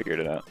think they figured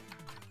it out.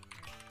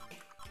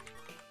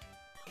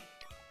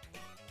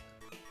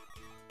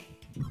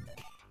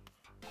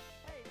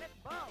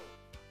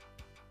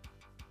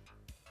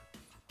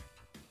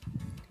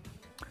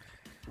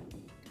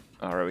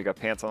 All right, we got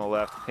Pants on the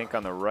left, Pink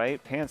on the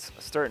right. Pants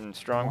starting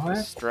strong with the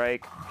What?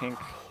 strike. Pink,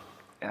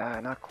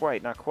 not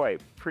quite, not quite.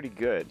 Pretty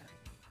good.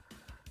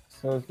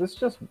 So is this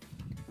just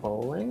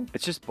bowling?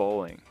 It's just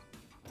bowling.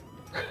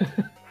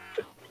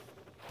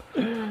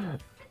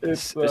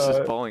 It's This is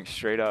bowling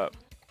straight up.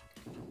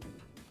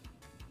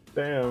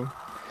 damn.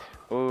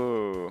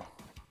 Ooh.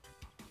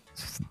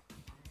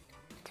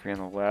 3 on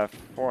the left,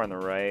 4 on the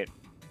right.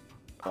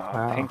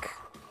 Wow.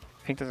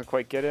 Pink doesn't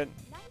quite get it.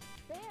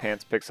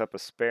 Pants picks up a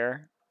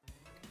spare.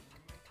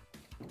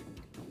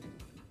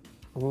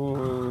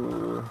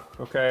 Ooh.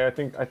 Okay, I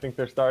think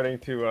they're starting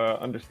to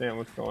understand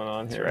what's going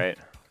on That's here. right.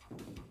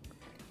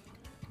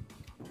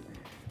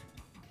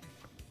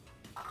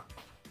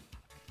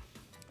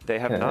 They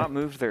have Okay. not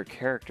moved their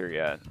character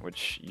yet,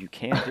 which you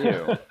can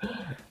do.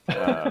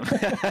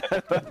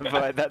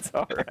 But that's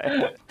all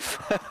right.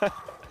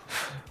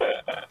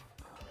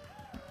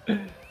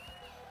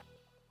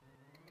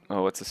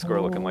 Oh, what's the score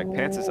looking like?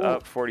 Pants is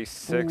up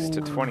 46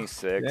 to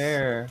 26.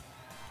 There.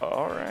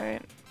 All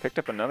right. Picked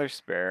up another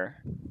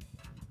spare.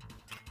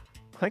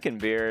 Clinking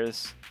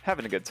beers.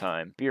 Having a good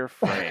time. Beer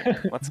frame.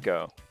 Let's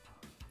go.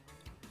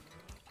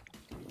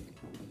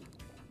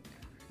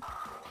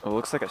 Oh,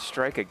 looks like a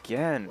strike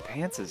again.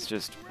 Pants is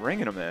just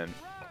bringing them in.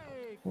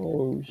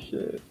 Oh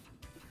shit.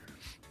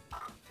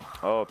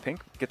 Oh,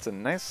 Pink gets a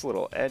nice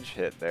little edge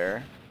hit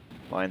there.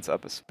 Lines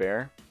up a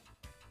spare.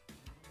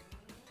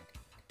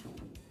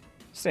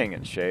 Staying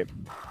in shape.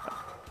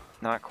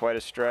 Not quite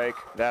a strike.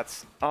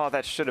 Oh,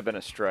 that should have been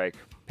a strike.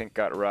 Pink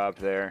got robbed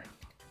there.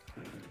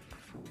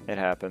 It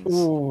happens.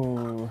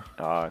 Ooh.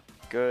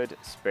 Good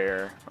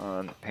spare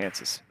on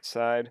Pants'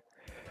 side.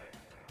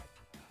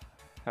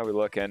 How we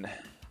looking?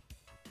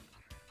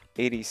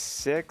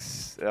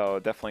 86. Oh,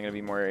 definitely going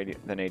to be more 80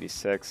 than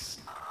 86.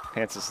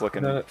 Pants is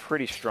looking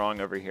pretty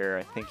strong over here.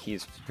 I think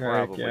he's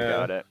probably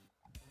got it.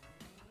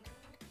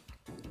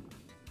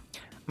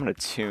 I'm going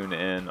to tune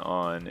in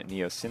on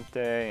Neosynte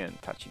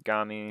and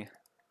Tachigami.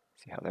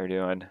 See how they're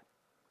doing.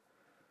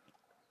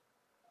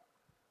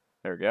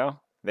 There we go.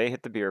 They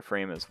hit the beer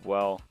frame as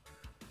well.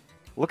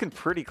 Looking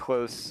pretty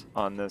close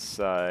on this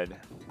side.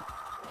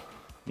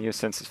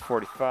 Neosense is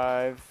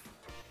 45.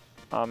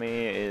 Ami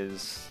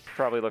is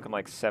probably looking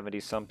like 70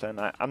 something.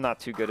 I'm not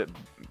too good at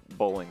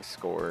bowling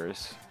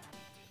scores.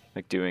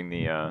 Like doing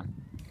the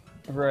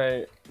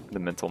Right. the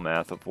mental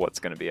math of what's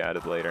going to be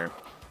added later.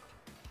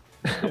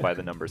 Go by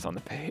the numbers on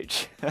the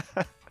page.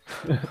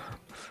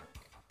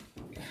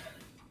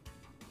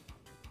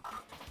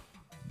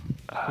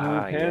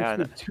 Yeah,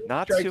 Two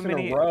not strikes too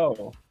many. in a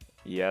row.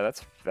 Yeah,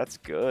 that's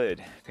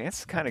good.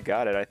 Pants kind of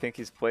got it. I think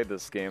he's played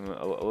this game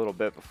a little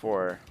bit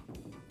before.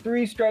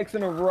 3 strikes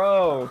in a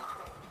row.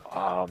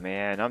 Oh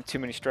man, not too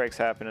many strikes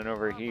happening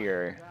over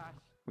here.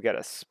 We got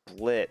a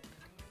split.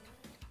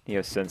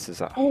 Neosense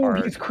is a Oh,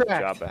 hard he's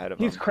cracked. job ahead of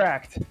He's him.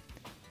 cracked.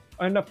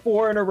 And a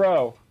 4 in a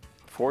row.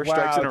 4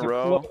 strikes in a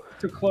row.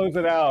 To close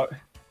it out.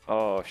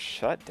 Oh,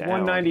 shut down.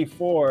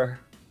 194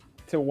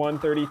 to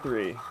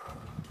 133.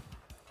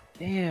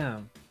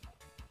 Damn.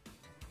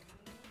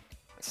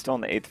 Still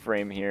in the 8th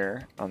frame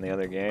here on the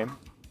other game.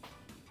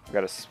 We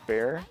got a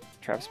spare.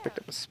 Travis picked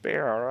up a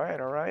spare. All right,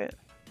 all right.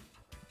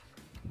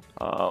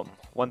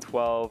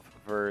 112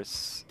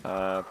 versus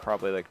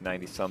probably like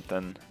 90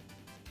 something.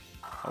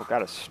 Oh,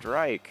 got a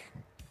strike.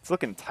 It's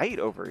looking tight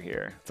over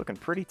here. It's looking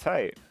pretty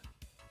tight.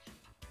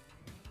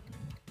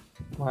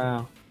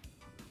 Wow.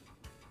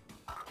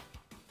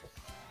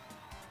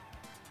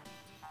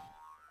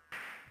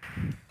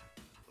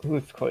 Ooh,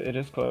 it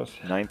is close.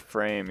 9th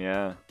frame,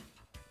 yeah.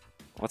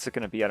 What's it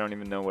gonna be? I don't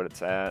even know what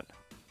it's at.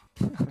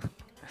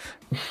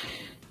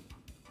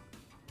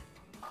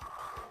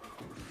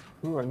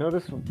 Ooh, I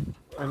noticed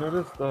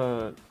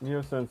the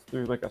Neosense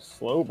threw like a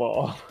slow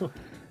ball.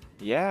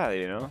 Yeah,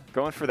 you know,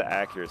 going for the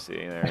accuracy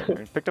there. I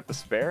mean, picked up the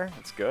spare.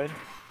 That's good.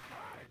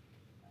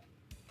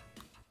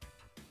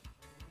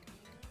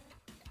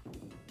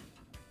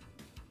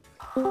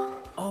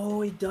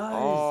 Oh, he does.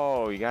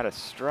 Oh, you got a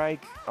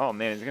strike. Oh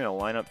man, he's gonna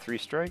line up 3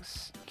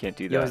 strikes. Can't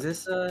do Yo,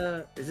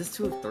 that. is this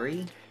 2 of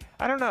 3?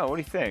 I don't know. What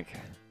do you think?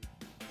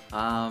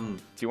 Um,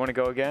 Do you want to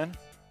go again?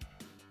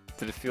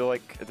 Did it feel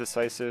like a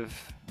decisive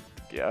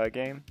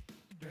game?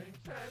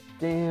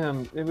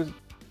 Damn, it was.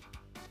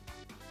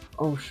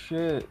 Oh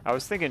shit! I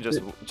was thinking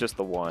just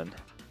the one.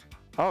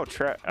 Oh, let's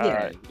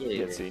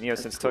see.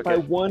 Neosense took By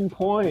it 1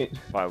 point.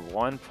 by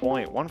 1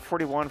 point.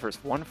 141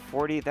 versus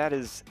 140. That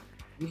is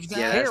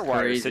Yeah, hair that's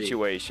wire crazy.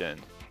 situation.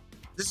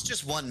 This is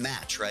just one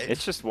match, right?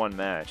 It's just one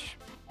match.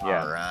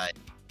 Yeah. All right.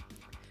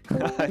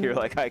 You're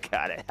like, I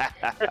got it.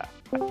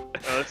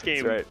 This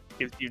game right.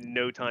 gives you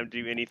no time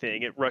to do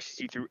anything. It rushes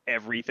you through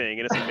everything,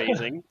 and it's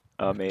amazing.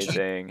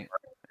 Amazing.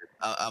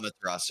 I'm a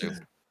Thrasu.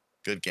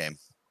 Good game.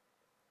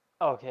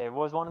 Okay,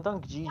 was one and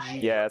done.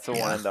 GG. Yeah, it's a one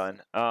Yeah. and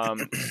done.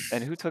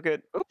 And who took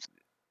it? Oops.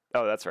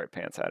 Oh, that's right.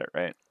 Pants had it,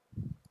 right?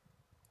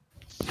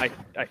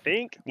 I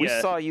think. We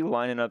Yeah. saw you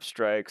lining up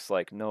strikes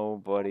like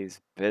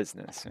nobody's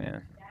business,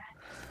 man.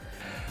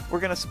 We're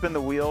gonna spin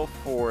the wheel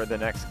for the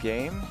next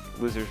game,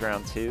 losers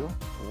round 2.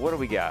 What do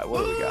we got?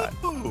 What do we got?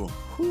 Ooh.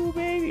 Ooh,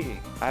 baby!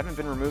 I haven't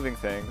been removing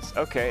things.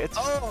 Okay,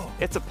 Oh.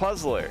 it's a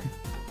puzzler.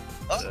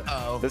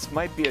 Uh-oh. This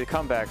might be a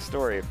comeback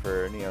story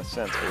for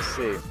NeoSense. We'll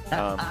see.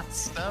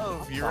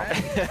 Stove, you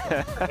ready?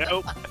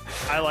 Nope.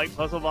 I like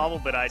Puzzle Bobble,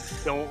 but I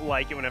don't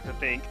like it when I have to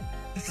think.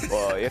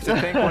 Well, you have to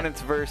think when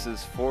it's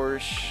versus for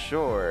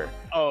sure.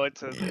 Oh,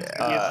 it's a,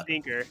 Yeah. a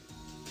stinker.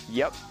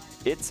 Yep,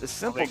 it's a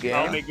simple I'll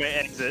game. make my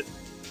exit.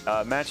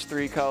 Match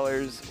 3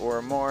 colors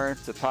or more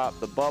to pop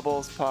the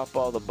bubbles. Pop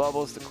all the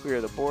bubbles to clear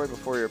the board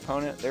before your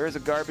opponent. There is a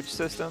garbage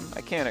system.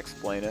 I can't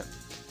explain it.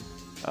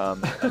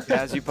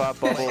 As you pop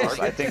bubbles,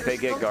 I think they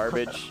get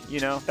garbage, you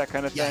know, that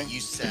kind of Yeah, thing.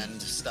 you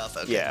send stuff.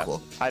 Okay, Yeah, cool.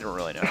 I don't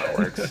really know how it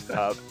works.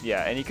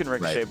 Yeah, and you can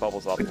ricochet Right.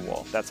 bubbles off the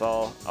wall. That's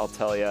all I'll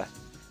tell you.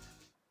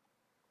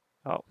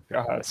 Oh,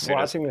 God, as soon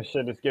as- watching this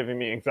shit is giving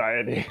me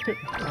anxiety.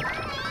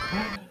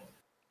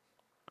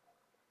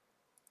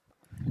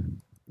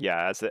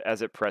 yeah,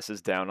 as it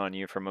presses down on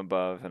you from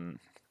above, and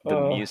the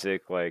Oh.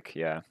 music, like,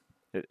 yeah,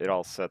 it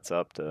all sets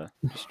up to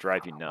just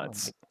drive you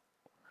nuts.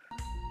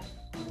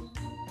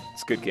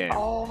 It's a good game.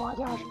 Oh my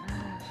gosh.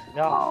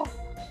 No.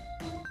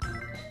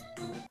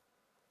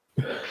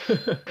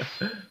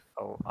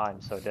 Oh,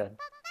 I'm so dead.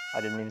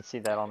 I didn't even see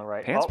that on the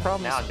right. Pants oh,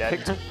 Problems now I'm dead.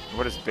 picked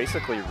what is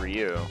basically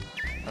Ryu.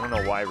 I don't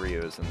know why Ryu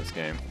is in this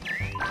game.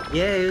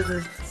 Yeah, he was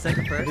the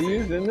second Is person. he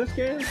in this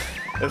game?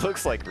 It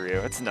looks like Ryu.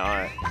 It's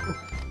not.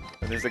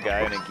 There's a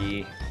guy in a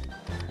gi.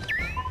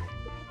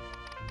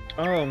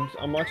 Oh,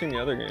 I'm watching the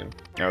other game.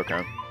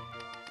 Okay.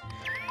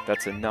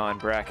 That's a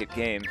non-bracket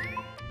game.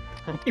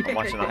 I'm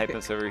watching the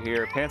hypness over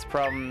here. Pants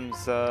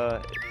Problems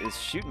is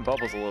shooting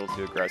bubbles a little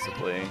too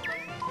aggressively.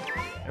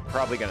 They're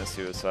probably gonna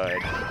suicide.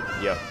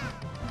 Yep.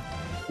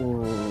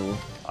 Ooh.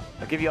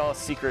 I'll give you all a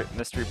secret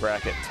mystery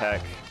bracket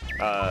tech.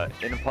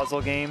 In a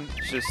puzzle game,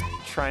 just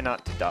try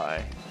not to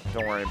die.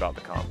 Don't worry about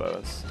the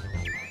combos.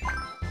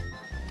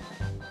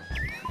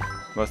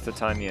 Most of the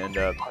time you end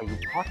up Oh, you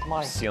blocked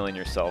my. sealing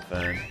yourself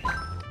in. You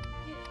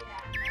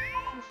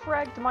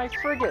fragged my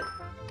frigate.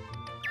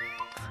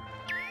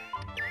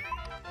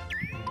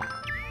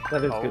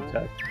 That is Oh. good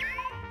tech.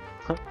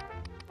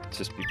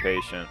 Just be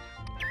patient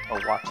Oh,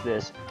 watch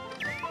this.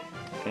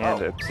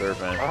 and Oh.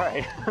 observant. All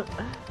right.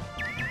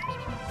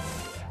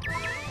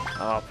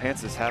 Oh,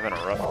 Pants is having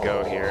a rough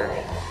go here.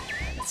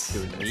 It's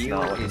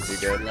not looking too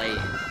good.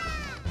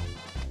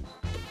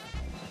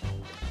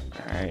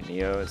 Alright,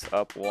 Neo is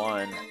up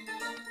 1.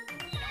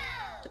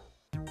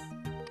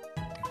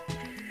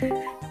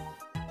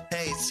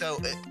 Hey, so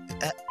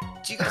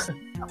do you guys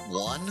have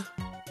one?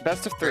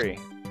 Best of 3.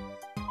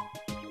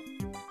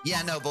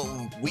 Yeah, no, but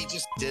we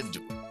just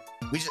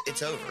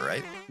it's over,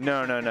 right?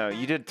 No.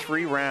 You did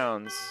 3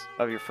 rounds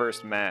of your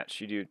first match.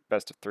 You do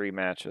best of 3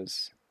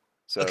 matches.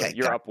 So Okay,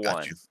 you're up got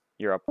 1. you.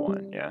 You're up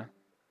 1, yeah.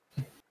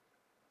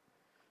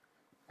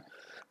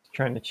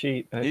 Trying to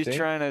cheat. I He's think.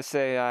 trying to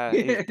say,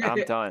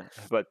 I'm done.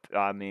 But,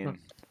 I mean,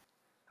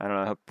 I don't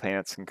know. I hope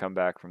Pants can come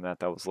back from that.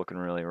 That was looking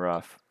really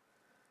rough.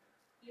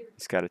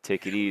 He's got to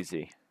take it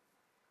easy.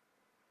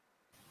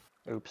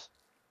 Oops.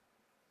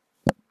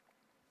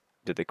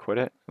 Did they quit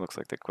it? It looks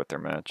like they quit their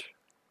match.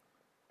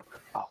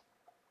 Oh.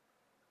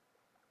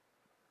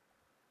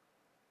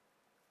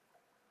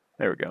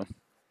 There we go.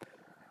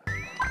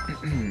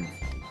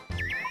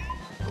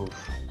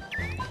 Oof.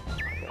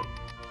 Okay.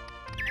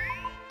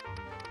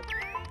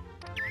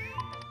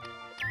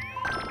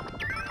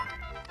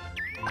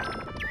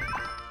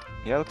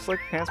 Yeah, looks like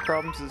Pants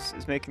Problems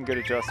is making good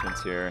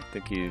adjustments here. I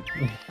think he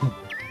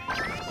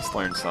just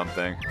learned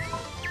something.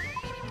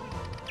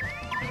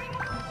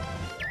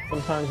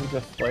 Sometimes you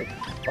just like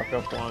fuck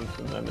up once,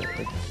 and then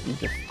you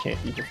just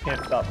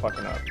can't stop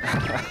fucking up.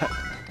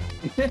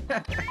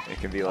 It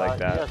can be like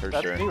that yes, for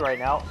that's sure. me right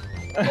now.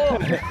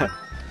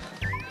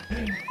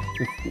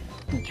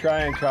 You try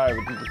and try,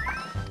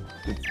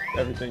 but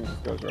everything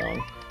just goes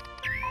wrong.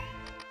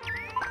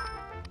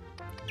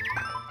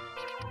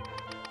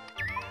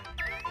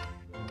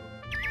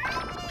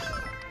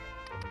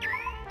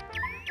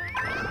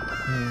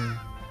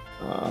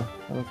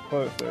 That was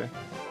close there.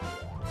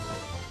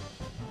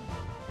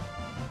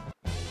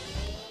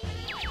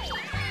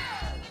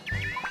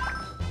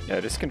 Yeah,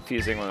 it is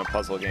confusing when a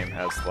puzzle game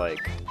has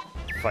like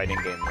fighting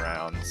game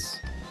rounds.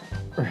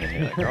 And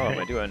you're like, oh, am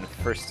I doing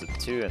first to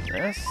 2 in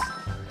this?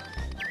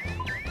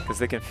 Because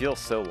they can feel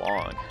so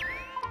long.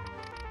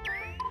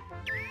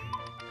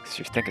 Because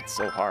you're thinking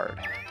so hard.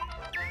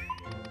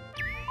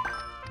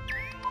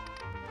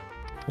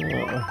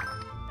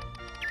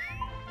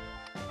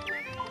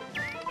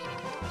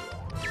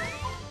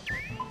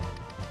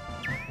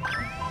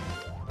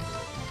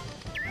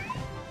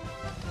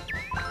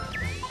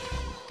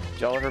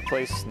 Did y'all ever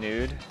play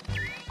Snood?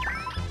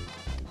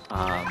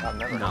 No,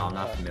 never heard I'm of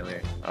not that.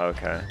 familiar.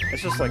 Okay.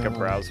 It's just like a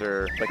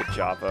browser, like a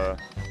Java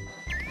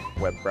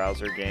web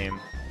browser game.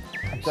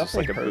 It's just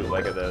like a Definitely heard of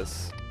bootleg it. of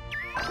this.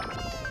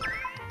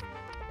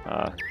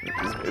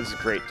 It was a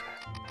great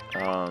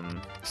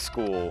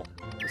school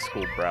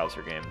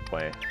browser game to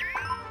play.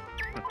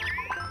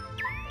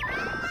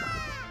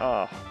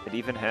 Oh, it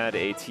even had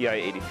a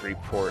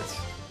TI-83 port.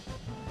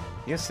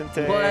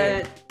 Yosinte.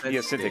 What?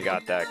 Yosinte big.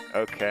 got that.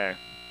 Okay.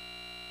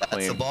 That's the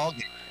Clean. ball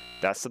game.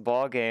 That's the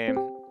ball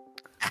game.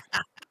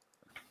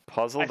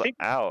 Puzzled think-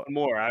 out.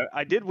 More.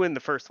 I did win the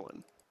first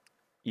one.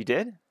 You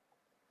did?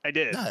 I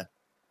did.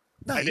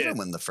 No, I you did. didn't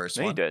win the first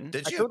No, you one. didn't.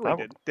 Did I you? totally I-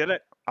 did. Did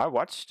it? I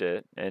watched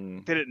it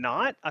and Did it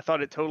not? I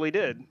thought it totally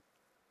did.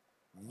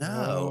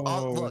 No.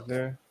 Oh, was look.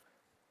 there?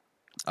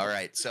 All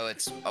right, so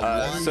it's a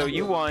one. so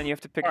you won. You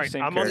have to pick All your right,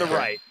 same I'm on the character.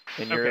 right.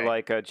 And you're Okay.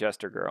 like a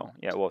jester girl.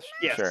 Yeah, well,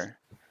 Yes. sure.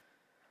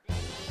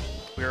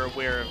 We're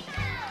aware of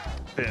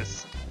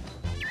this.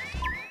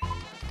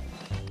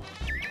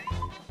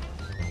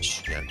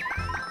 Shit.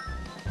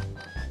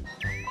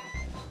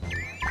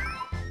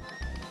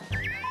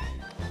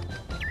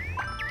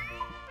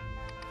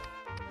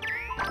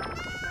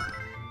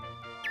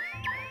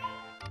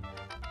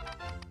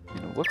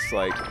 And it looks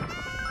like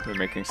they're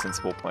making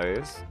sensible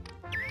plays.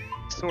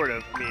 Sort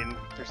of. I mean,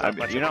 there's I not mean,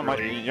 much. you're of not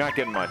it really. you're not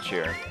getting much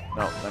here.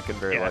 No, not getting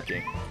very Yeah.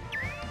 lucky.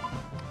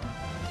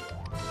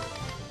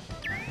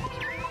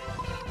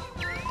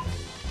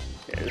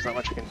 Yeah, there's not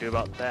much we can do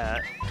about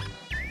that.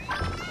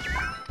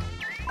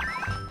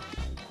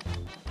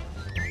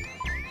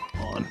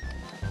 On.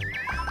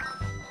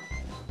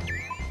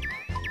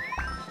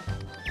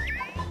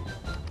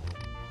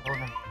 Oh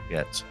no.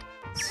 Yes.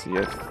 Let's see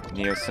if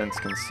NeoSense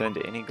can send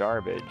any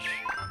garbage.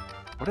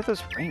 What are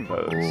those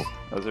rainbows? Ooh.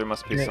 Those there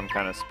must be Yeah. some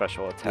kind of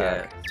special Yeah.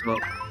 attack. So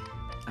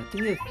I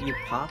think if you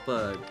pop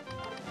a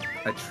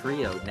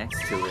trio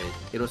next to it,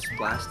 it'll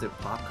splash the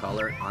pop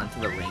color onto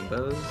the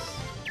rainbows.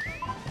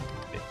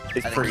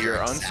 It's I for think your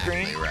you're own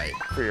exactly screen? right.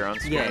 For your own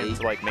screen Yeah,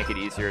 to like make it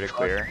easier to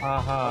clear.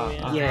 Uh-huh.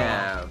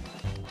 Yeah.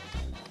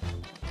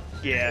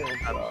 Yeah.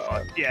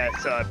 Yeah.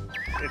 So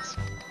it's.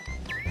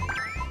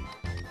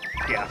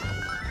 Yeah.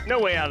 No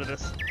way out of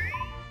this.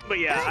 But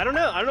yeah, I don't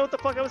know. I don't know what the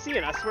fuck I was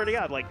seeing. I swear to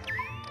God, like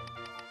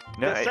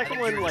No, the it, second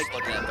I think you're one, just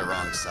like looking at the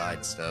wrong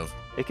side, Stove.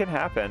 it can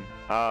happen.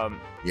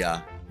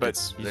 Yeah,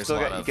 But you there's still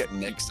a lot got- you of get-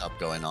 mix-up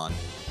going on.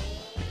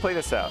 play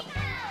this out.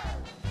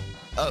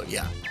 Oh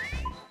yeah.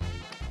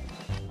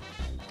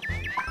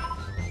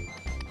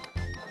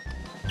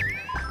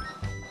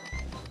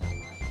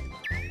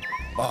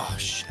 Oh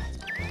shit.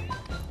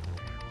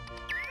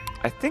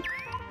 I think,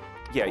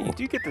 yeah, you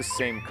do get the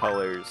same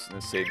colors in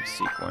the same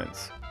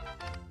sequence.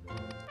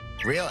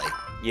 Really?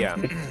 Yeah,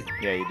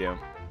 yeah, you do.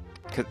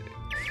 'Cause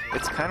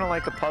it's kind of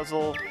like a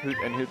puzzle, who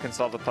can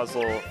solve the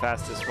puzzle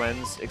fastest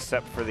wins,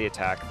 except for the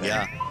attack thing.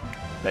 Yeah.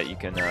 That you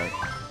can,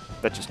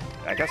 that just,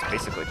 I guess,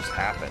 basically just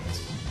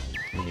happens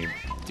when you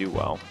do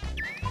well.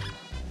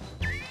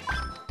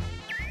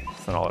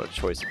 There's not a lot of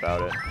choice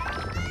about it.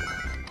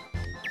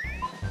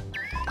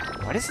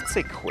 Why does it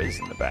say quiz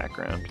in the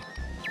background?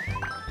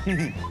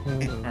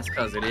 That's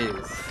because it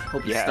is.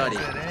 Hope you Yeah. study.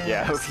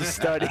 Yeah, I hope you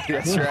study.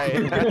 That's right.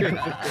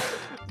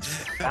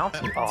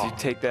 Bouncy Did ball. you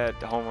take that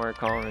homework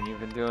home and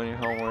you've been doing your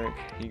homework?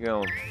 You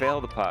gonna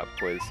fail the pop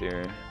quiz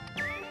here.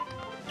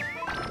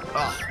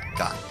 Oh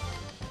god.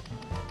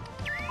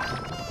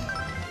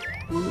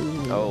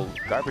 Oh,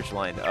 garbage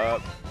lined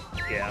up.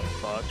 yeah, I'm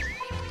fucked.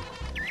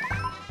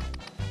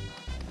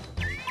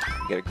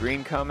 You got a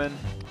green coming.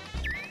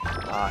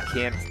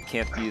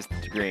 Can't use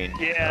the green.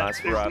 Yeah, That's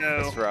there's rough.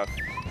 no- That's rough.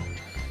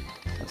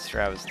 What's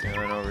Travis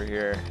doing over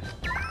here?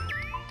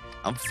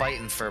 I'm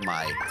fighting for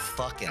my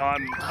fucking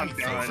I'm life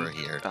done. over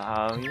here.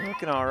 Oh, you're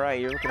looking all right.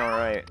 You're looking all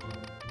right.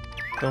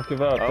 Don't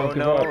give up. Oh Don't give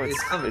no, up.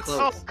 It's coming close.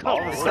 Oh, come all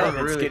of a on. sudden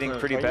it's Really getting close.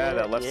 pretty bad.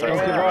 That left Yeah. side's Don't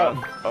getting give rough.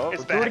 up. Oh,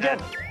 It's Do it bad. again.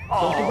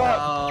 Don't give up.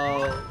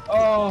 Oh.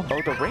 Oh.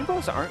 oh, the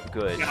rainbows aren't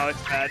good. No,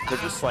 it's bad. They're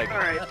just like, All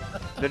right.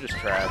 they're just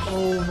trash.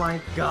 Oh my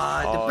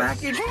god. Oh, The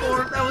back and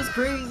forth. That was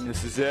crazy.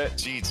 This is it.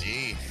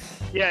 GG.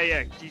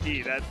 Yeah.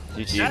 GG. That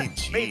GG.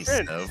 That made GG,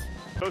 sense. Stove.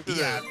 both of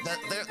Yeah,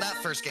 those. that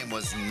first game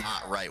was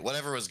not right.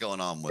 Whatever was going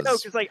on was No,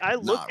 because like I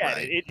looked not at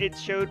right. it, it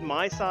showed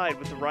my side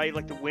was the right,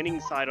 like the winning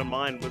side on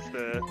mine was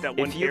that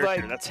one If you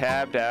character. like That's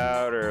tabbed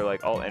out or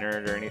like alt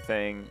entered or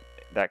anything,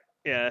 that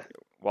yeah.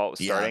 while it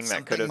was Yeah, starting,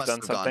 that could something have must done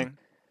have gone- something.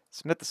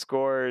 Submit the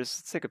scores.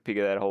 Let's take a peek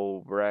at that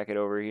whole bracket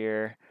over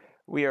here.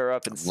 We are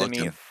up in I'm looking.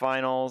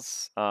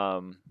 semi-finals.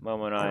 Momo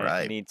and I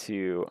Alright. need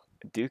to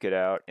duke it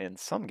out in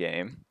some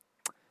game.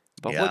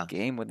 But Yeah. what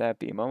game would that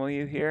be? Momo,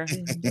 you here?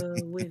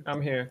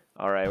 I'm here.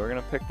 All right, we're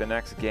gonna pick the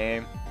next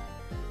game.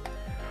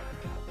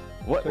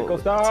 What will Twinkle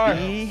it star.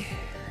 be?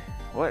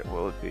 What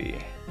will it be?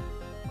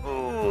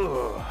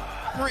 Ooh,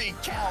 3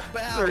 count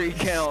back. 3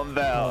 count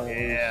bout.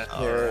 Yeah.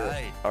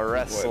 Alright. A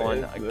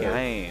wrestling What is this?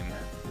 game.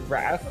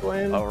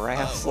 Wrestling. A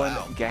wrestling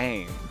wow.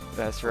 game.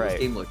 That's This right.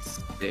 game looks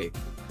sick.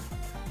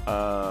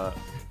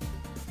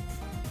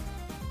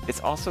 It's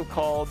also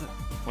called,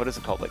 what is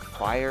it called? Like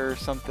Fire or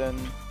something?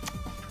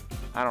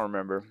 I don't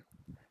remember.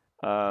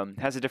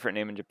 Has a different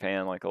name in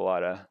Japan, like a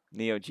lot of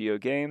Neo Geo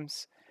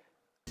games.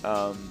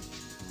 A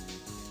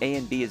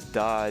and B is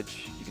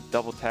dodge. You can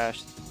double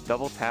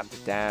tap to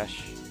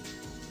dash,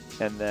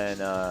 and then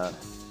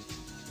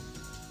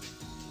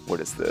what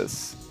is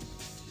this?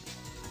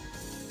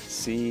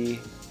 C.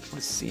 What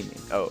does C mean?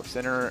 Oh,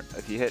 center.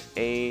 If you hit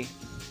A,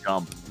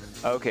 Jump.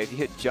 okay. If you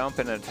hit jump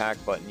and an attack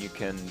button, you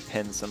can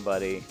pin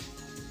somebody.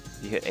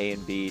 You hit A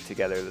and B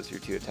together. Those are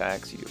your 2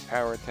 attacks. You do a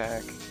power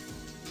attack.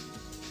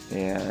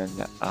 And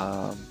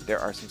there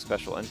are some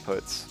special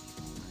inputs.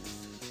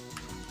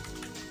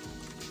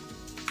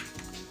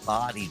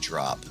 Body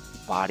drop.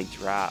 Body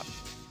drop.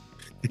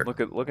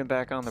 Looking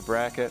back on the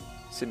bracket,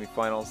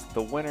 semifinals.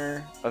 The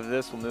winner of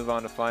this will move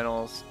on to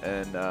finals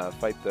and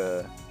fight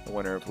the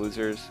winner of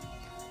losers.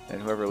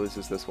 And whoever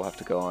loses this will have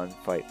to go on and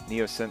fight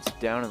NeoSynth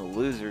down in the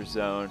loser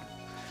zone,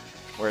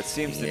 where it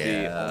seems to be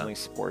Yeah. only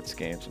sports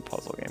games and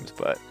puzzle games.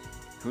 But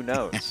who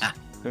knows?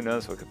 Who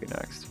knows what could be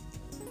next?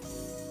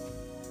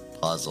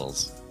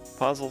 Puzzles.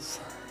 Puzzles.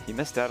 You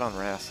missed out on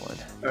wrestling.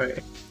 All right.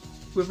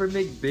 Whoever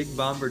made Big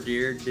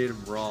Bombardier did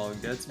him wrong.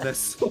 That's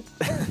messed up.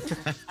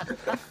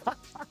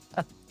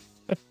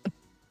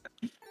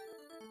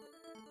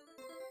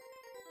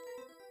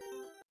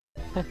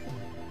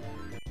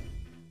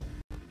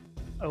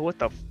 Oh, what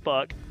the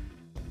fuck?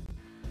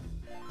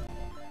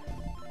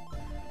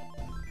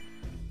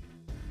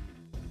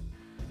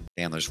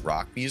 Damn, there's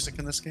rock music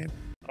in this game?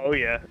 Oh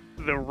yeah,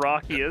 the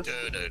rockiest.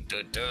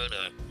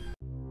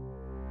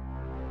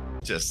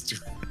 Just,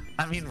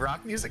 I mean,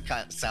 rock music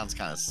sounds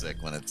kind of sick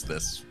when it's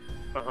this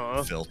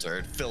Uh-huh.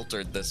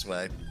 filtered this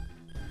way.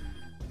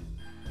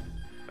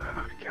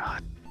 Oh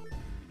god.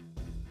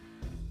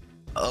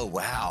 Oh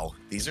wow,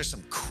 these are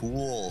some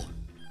cool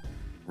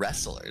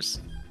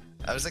wrestlers.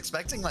 I was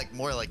expecting like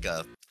more like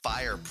a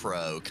Fire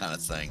Pro kind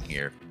of thing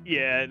here.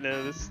 Yeah,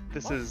 no, this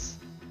is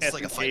It's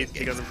like a SNK's fighting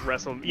take game. on the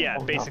wrestle. Yeah, Oh,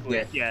 no.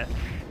 basically, yeah.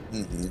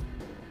 Mm-hmm.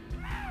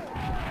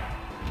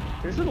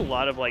 There's been a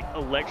lot of like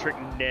electric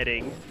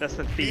netting. That's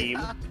the theme.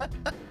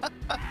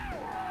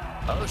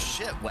 Oh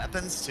shit,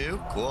 weapons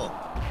too? Cool.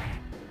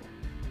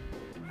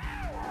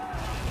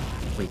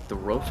 Wait, the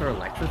ropes are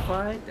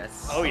electrified?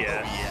 That's. Oh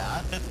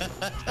yeah.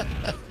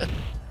 Yeah.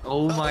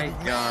 Oh my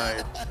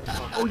god.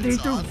 Oh, they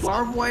threw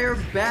barbed wire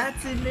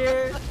bats in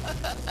there.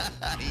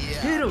 Yeah.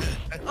 Hit him.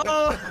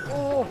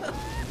 Oh.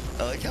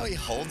 I like how he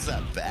holds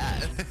that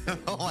bat.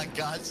 Oh my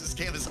gosh, this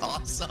game is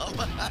awesome.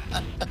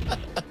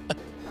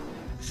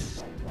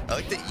 I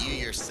like that you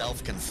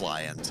yourself can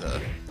fly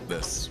into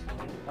this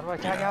How do I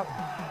tag out?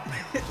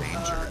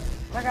 danger.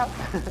 Tag out!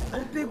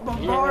 Oh, Big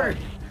Bombard.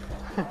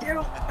 Get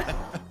him.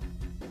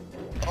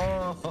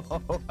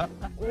 Oh,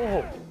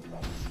 Oh!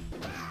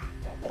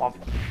 Bump.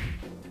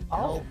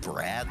 oh,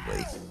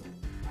 Bradley.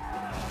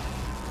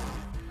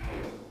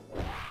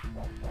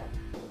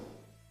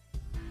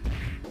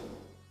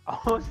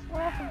 Oh,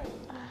 slap.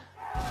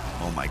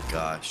 Oh my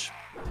gosh.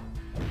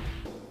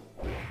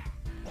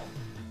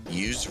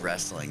 Use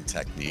wrestling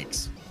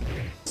techniques.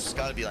 It's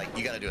gotta be like,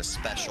 you gotta do a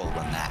special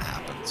when that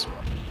happens.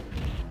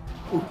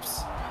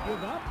 Oops.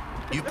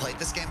 You played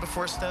this game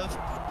before, Stove?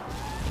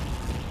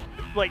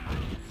 Like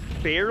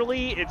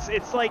barely.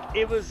 It's like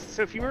it was.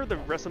 So if you remember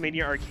the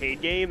WrestleMania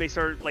arcade game, they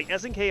started like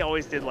SNK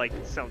always did like,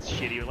 it sounds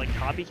shitty, like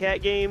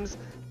copycat games.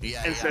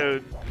 Yeah. And yeah. so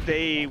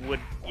they would,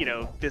 you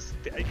know,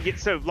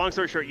 so long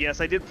story short, yes,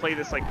 I did play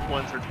this like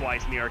once or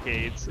twice in the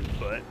arcades,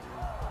 but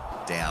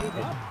Damn.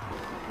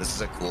 This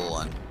is a cool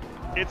one.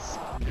 it's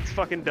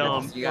fucking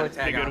dumb You gotta in a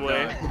tag good out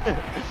way.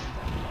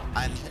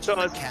 I So mentioned the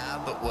I was-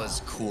 cab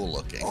was cool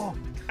looking.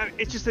 I mean,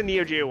 it's just a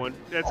Neo Geo one.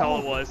 That's all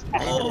it was.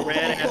 It's Oh. a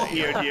red ass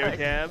Neo Geo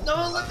tab.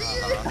 No, let me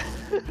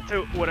Uh-huh.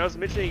 So what I was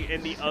mentioning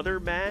in the other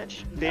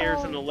match,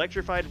 there's an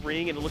electrified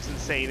ring and it looks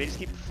insane. They just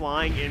keep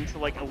flying into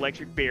like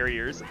electric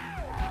barriers.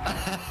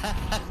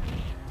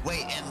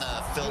 Wait, in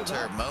the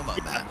filter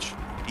Momo match.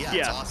 Yeah, it's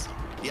Yeah. awesome.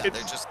 Yeah, It's-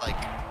 they're just like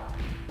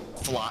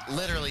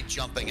literally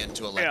jumping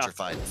into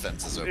electrified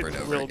fences over and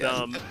It's over real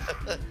again. dumb.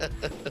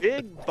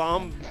 Big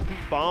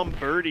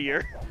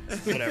bombardier.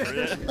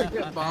 Whatever.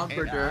 Big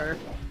Bombardier.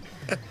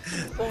 The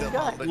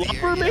Bombardier,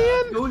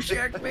 Blubberman? Go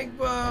Shack, Big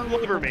Bomb.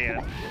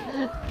 Blubberman.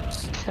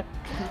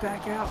 Come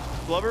back out.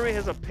 Blubberman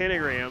has a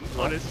pentagram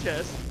on his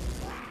chest.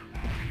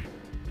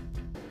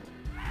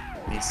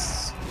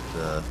 He's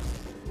the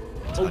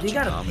Oh, they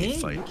got a Tachikami pin.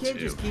 fight You can't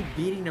too. just keep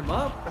beating them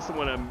up. That's the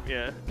one I'm,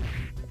 yeah.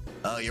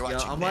 Oh, you're Yeah,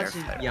 watching. I'm their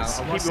watching. fight. Yeah,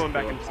 I'm Keep watching going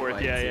back and Phillips forth,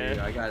 fight, yeah, too.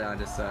 yeah. I got it on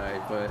the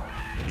side, but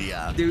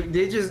Yeah. dude,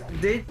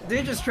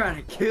 they're just trying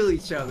to kill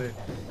each other.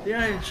 They're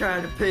not even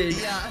trying to pin.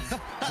 Yeah.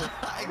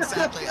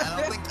 Exactly.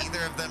 I don't think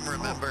either of them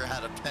remember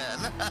how to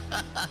pen.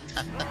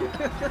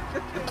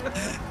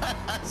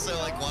 So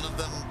like one of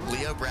them,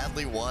 Leo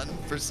Bradley, won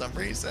for some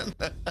reason.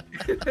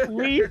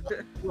 Leo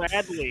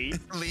Bradley.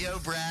 Leo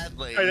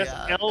Bradley. Or that's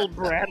Yeah. L.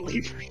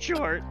 Bradley for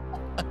short.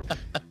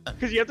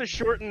 Because you have to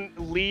shorten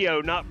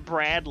Leo, not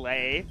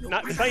Bradley. It's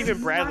not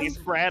even Bradley, it's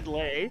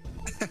Bradley.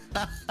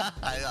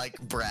 I like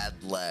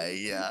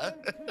Bradley. Yeah.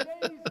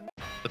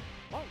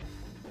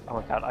 Oh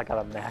my god, I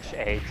gotta mash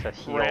A to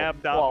heal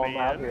Grab that while I'm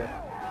out man. here.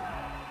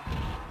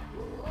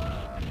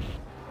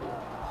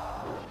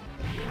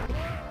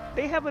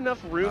 They have enough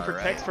room for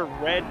Alright. text for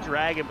Red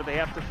Dragon, but they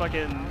have to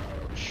fucking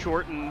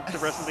shorten the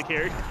rest of the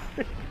character.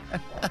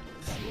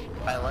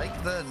 I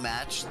like the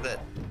match that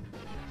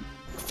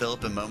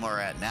Philip and Momo are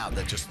at now.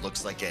 That just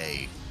looks like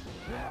a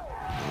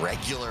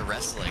regular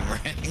wrestling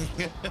ring.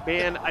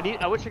 Man,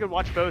 I wish I could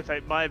watch both.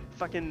 My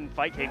fucking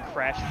fight game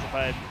crashes if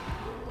I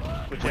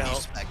switch When you out.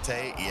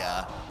 spectate,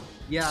 yeah.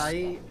 Yeah,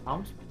 I'm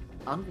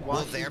watching.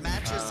 Well, their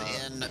match is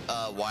in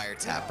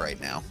wiretap right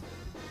now.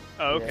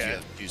 Oh, If you okay.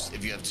 have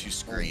if you have two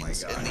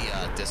screens in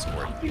the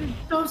Discord. Dude,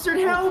 dumpster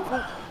help!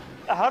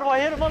 How do I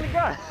hit him on the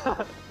ground?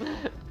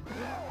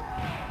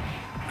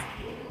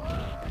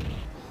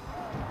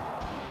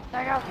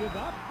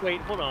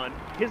 Wait, hold on.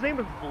 His name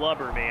is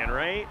Blubber Man,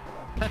 right?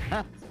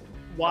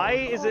 Why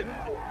is it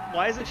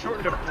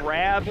shortened to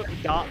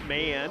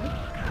Brab.man?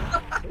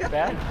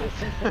 Bad.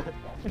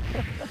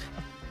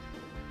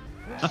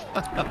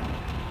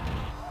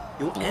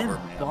 Yo, Blubber M.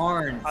 Man.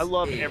 Barnes. I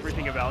love is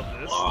everything about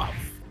this. off.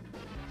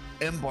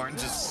 M.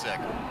 Barnes is sick.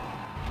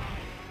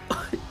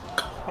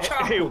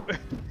 Hey,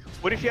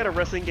 what if you had a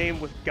wrestling game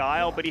with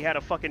Guile, but he had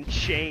a fucking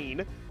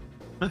chain?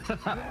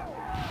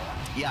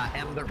 Yeah,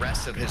 and the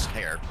rest of his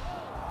hair.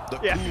 The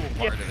Yeah, cool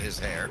part of his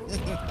hair.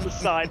 The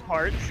side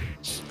parts.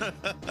 The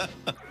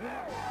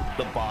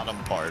bottom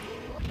part.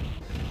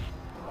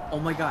 Oh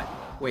my god.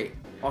 Wait,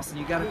 Austin,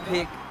 you gotta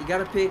pick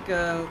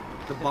the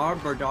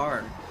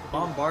Bombarder.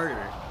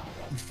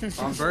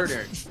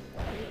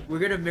 We're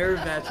gonna mirror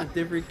match with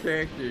different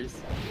characters.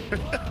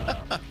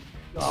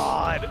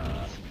 God.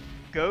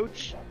 Go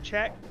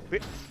check.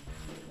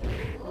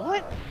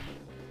 What?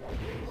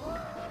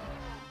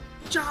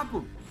 Chop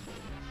him!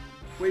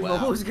 Wait, Wow.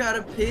 Momo's got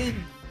a pin.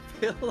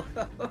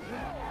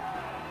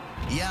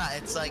 Yeah,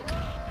 it's like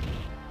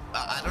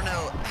I don't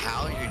know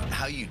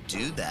how you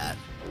do that.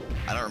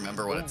 I don't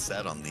remember what it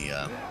said on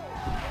the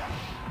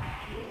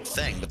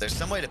thing, but there's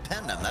some way to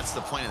pin them. That's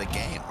the point of the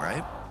game,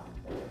 right?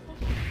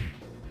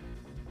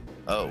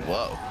 Oh,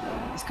 whoa.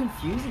 It's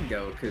confusing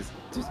though, because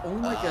there's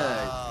only like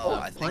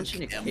I a punch and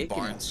think a M. kick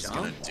Barnes is and a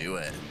gonna jump. do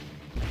it.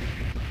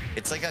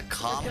 It's like a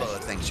combo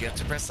of things. You have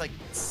to press like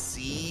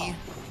C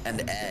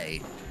and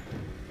A.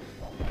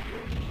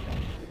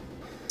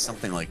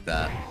 Something like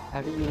that.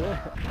 How do you do it?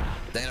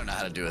 They don't know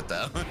how to do it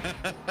though.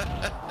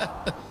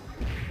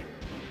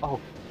 Oh.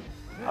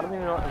 I don't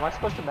even know. Am I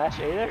supposed to mash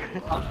A there?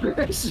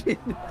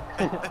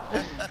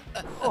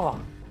 Oh.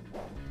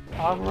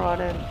 I'm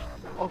running.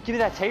 Oh, give me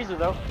that taser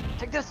though.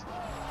 Take this.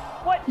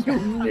 What? You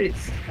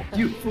missed,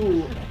 you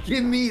fool!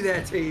 Give me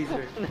that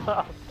taser.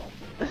 No.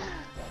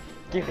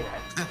 Give me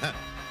that.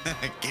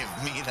 Give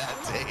me that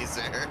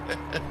taser.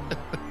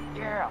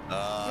 Yeah.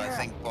 I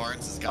think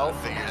Barnes has got it Oh.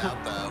 figured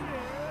out though.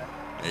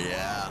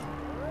 Yeah.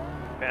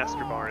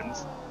 Master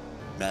Barnes.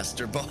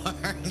 Master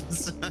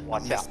Barnes.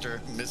 Watch out.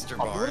 Mr.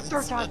 I'll do it a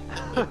third Barnes. time.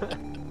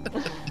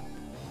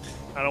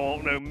 I don't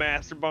want no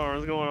Master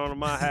Barnes going on in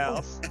my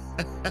house.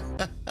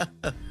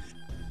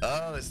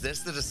 Oh, is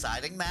this the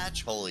deciding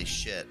match? Holy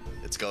shit.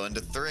 It's going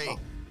to 3. Oh.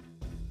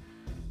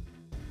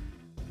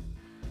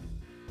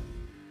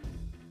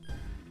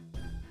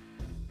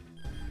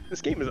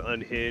 This game is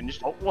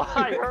unhinged. Oh,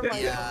 why? Hurt my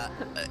Yeah,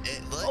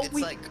 it's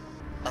like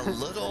a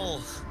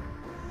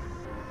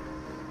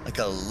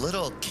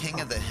little King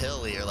of the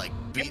Hill here, like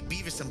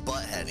Beavis and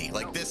Buttheady.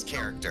 Like this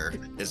character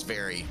is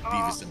very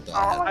Beavis and Butthead.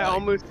 I like-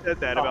 almost said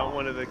that about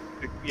one of the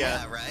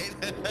yeah. right?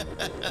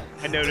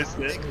 I noticed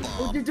it. Big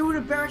Oh, Bomb. they're doing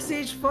a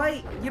backstage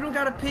fight. You don't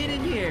got a pin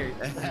in here.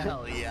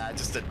 Hell yeah,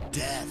 just a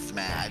death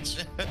match.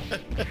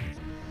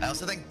 I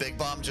also think Big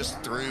Bomb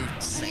just threw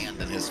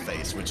sand in his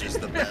face, which is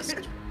the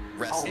best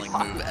wrestling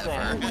move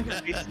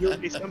ever.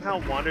 They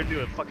somehow wandered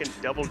to a fucking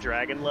Double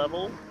Dragon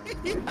level.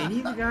 Any of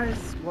you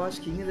guys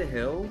watch King of the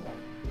Hill?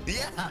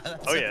 Yeah.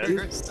 That's Oh, what yeah. we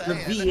were The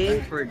saying.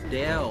 VA for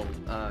Dale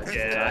just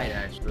Yeah. died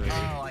actually.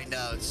 Oh, I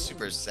know. It's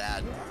super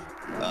sad.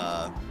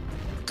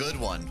 Good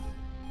one.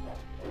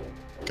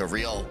 Like a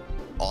real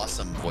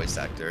awesome voice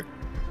actor.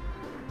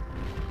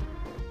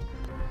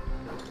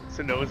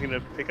 So no one's gonna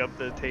pick up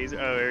the taser.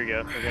 Oh, there we go.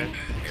 Okay.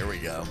 Here we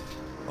go.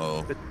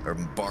 Oh, or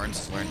Barnes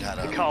has learned how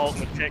They to call it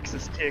the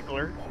Texas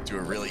Tickler. do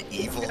a really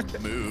evil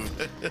move.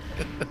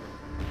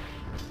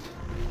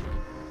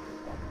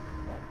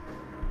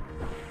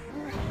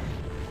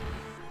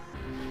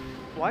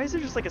 Why is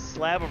there just like a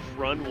slab of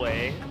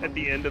runway at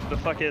the end of the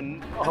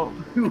fucking? Oh,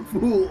 You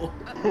fool.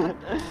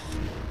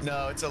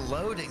 No, it's a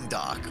loading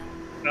dock.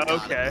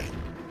 Okay,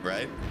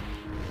 Right?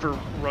 for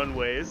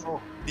runways.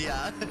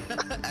 Yeah.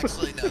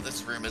 Actually, no,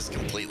 this room is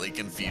completely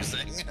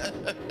confusing.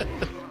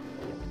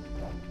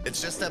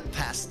 It's just a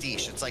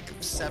pastiche. It's like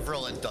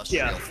several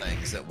industrial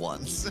things at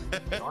once.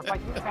 North by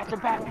back to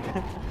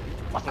back.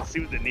 Let's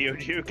see what the Neo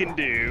Geo can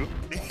do.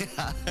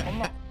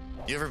 Yeah.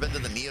 You ever been to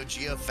the Neo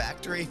Geo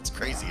factory? It's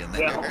crazy in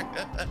there.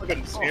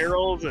 Fucking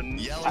barrels and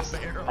Yellow I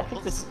think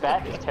barrels. this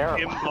bat is terrible.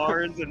 Kim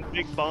Barnes and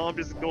Big Bomb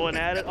just going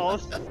at it. All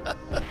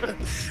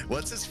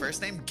What's his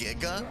first name?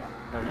 Giga?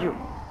 No, you.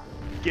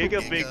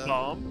 Giga Big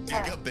Bomb.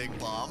 Giga Big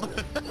Bomb.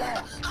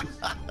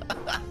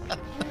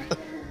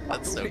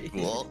 That's so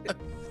cool.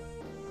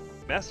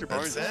 Master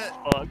Barnes. That's is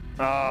it. fun.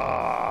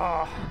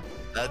 Ah,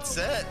 That's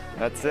it.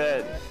 that's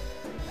it.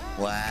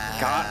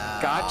 Wow.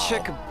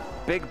 Gotchik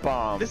Big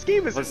Bomb This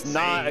game is was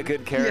not a insane.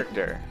 good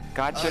character. It's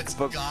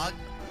Gotchik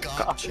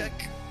Gotchik.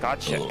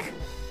 Gotchik.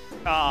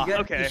 Ah, You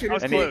okay. should've I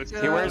was And he- close.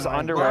 he wears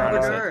underwear Barbara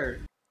on it.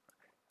 Bird.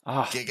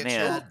 Oh Giga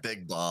man, Chad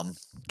Big Bomb.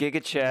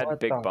 Giga Chad What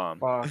Big the Bomb.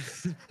 fuck?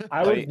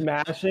 I was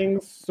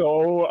mashing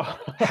so.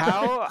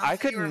 How I You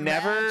could were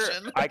never,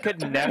 mashing. I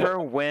could never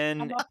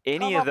win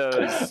any of those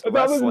I was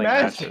wrestling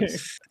mashing.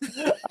 matches.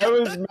 I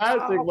was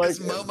mashing like. This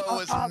Momo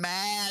was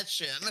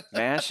mashing.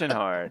 Mashing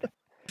hard.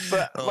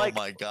 But Oh like,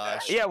 my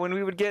gosh. yeah, when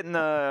we would get in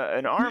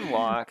an arm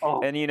lock,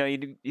 Oh. and you know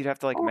you'd have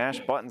to like mash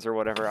buttons or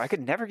whatever. I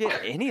could never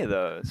get any of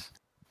those.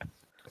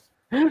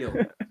 Yo,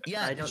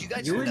 Yeah, I did don't- you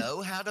guys you would-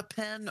 know how to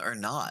pen or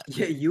not?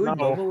 yeah, you and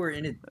No. Momo were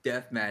in a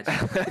death match.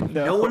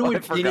 no, No one I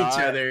would get each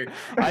forgot. other.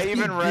 I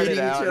even read it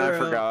Beating out each and I other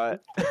forgot.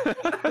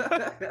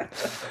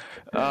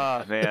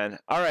 Oh man.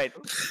 All right.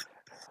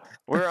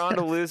 We're on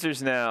to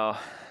losers now.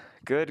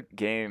 Good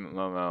game,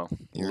 Momo.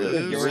 You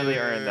really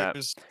earned that.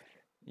 Losers.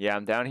 Yeah,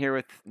 I'm down here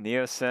with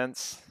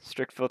NeoSense.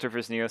 Strict filter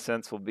versus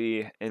NeoSense will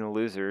be in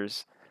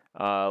losers.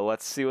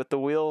 Let's see what the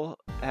wheel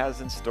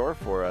has in store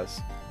for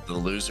us. The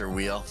loser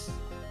wheel.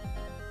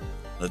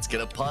 Let's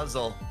get a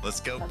puzzle. Let's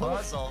go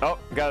puzzle. Oh,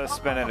 gotta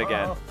spin it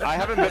again. I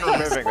haven't been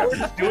removing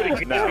them. Do it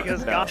again No,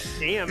 because no.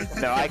 goddamn.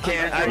 No, I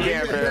can't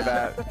bear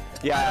that. I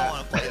don't Yeah.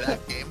 want to play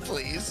that game,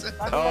 please.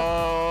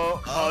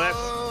 Oh,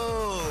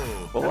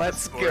 Oh, well, let's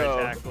Score go.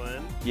 attack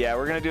one. Yeah,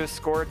 we're gonna do a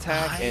score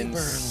attack in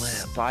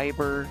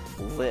Cyber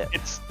Cyber Lip.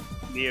 It's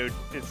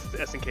it's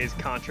SNK's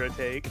Contra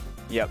take.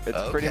 Yep,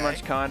 it's pretty Okay.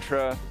 much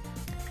Contra.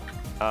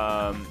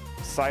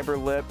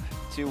 Cyber Lip,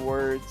 2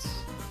 words.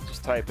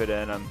 Just type it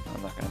in. I'm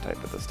not gonna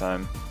type it this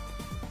time.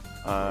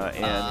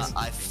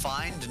 I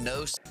find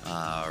no.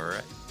 All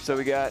right. So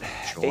we got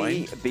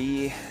Join. A,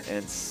 B,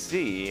 and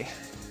C.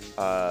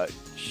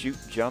 Shoot,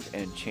 jump,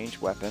 and change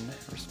weapon,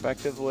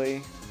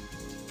 respectively.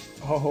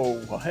 Oh,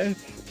 what?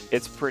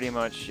 It's pretty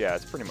much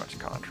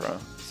Contra.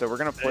 So we're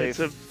gonna play It's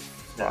a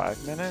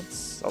 5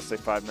 minutes. I'll say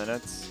 5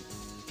 minutes,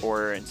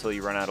 or until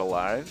you run out of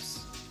lives,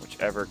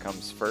 whichever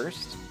comes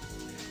first.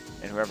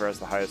 And whoever has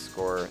the highest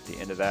score at the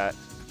end of that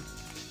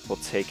will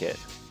take it.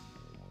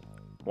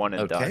 One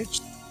and Okay.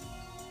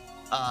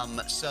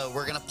 done. So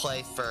we're gonna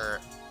play for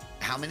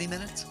how many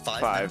minutes? 5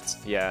 5. minutes.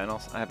 Yeah, and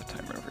I have a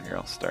timer over here.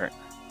 I'll start.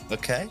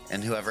 Okay.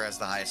 And whoever has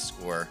the highest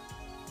score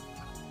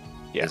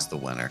Yeah. is the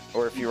winner.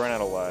 Or if you run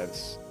out of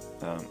lives,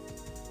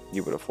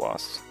 you would have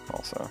lost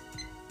also.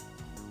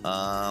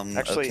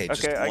 Actually,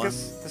 just okay, I one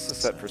guess this is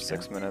set for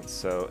second. 6 minutes,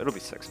 so it'll be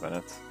 6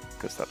 minutes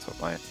because that's what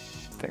my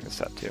thing is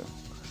set to.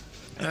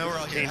 No, we're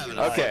all here having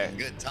a Okay. fucking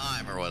good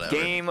time or whatever.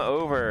 Game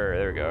over.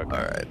 There we go. Okay.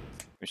 All right.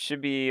 We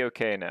should be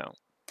okay now.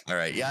 All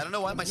right. Yeah, I don't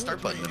know why my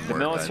start button didn't The work.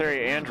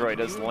 military android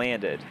has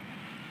landed.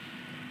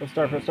 Let's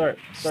start.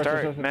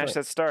 Match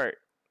that start.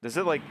 Does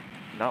it like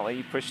not let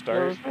you push Yeah, it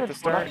start was at weird. the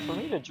start? For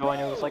me to join,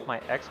 it was like my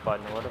X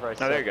button or whatever I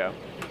said. Oh, there you go.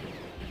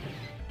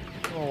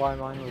 I don't know why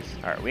mine was.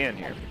 All right, we in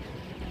here.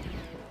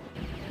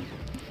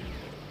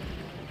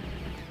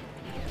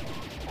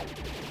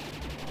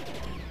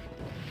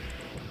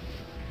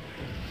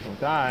 Don't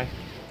die.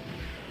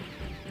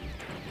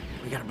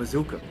 We got a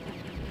bazooka.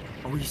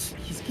 Oh, he's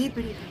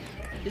keeping it.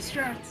 His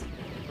shots.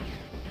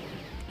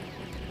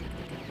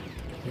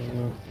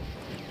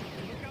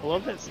 I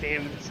love that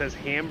stand that says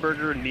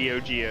hamburger Neo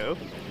Geo.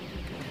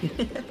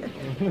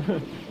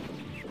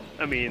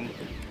 I mean,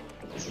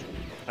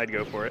 I'd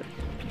go for it.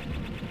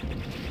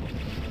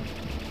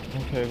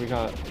 Okay, we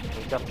got.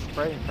 We got the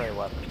spray and pray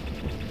weapon.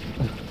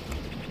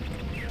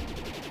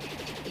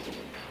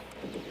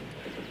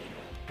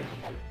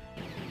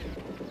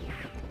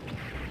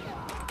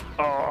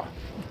 Oh,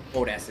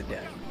 Oh, that's a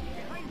death.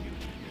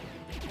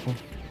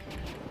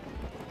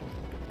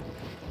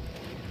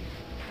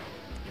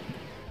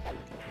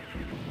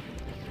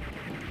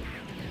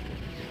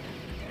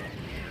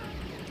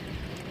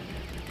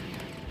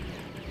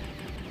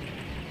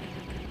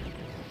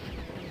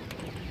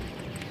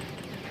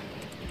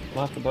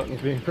 Lots of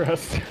buttons being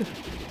pressed.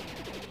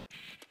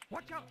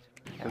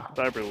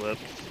 Cyber lip.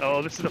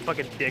 Oh, this is the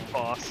fucking dick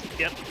boss.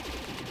 Yep.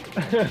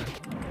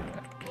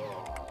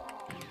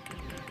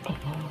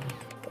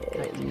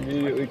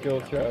 Immediately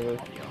kill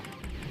Travis.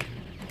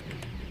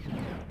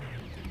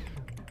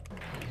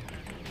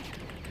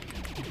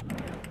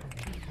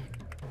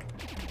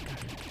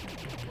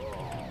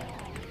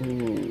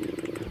 Ooh,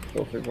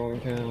 filter going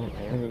down.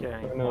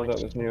 I know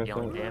that was Neo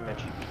dealing Geo.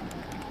 damage.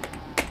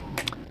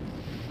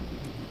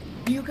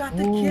 You got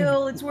the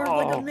kill. It's worth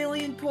like Oh.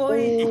 1,000,000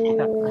 points.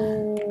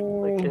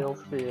 The kill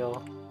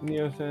steal.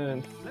 Neo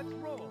Sense. Let's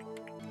roll.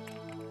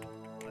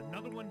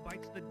 Another one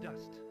bites the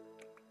dust.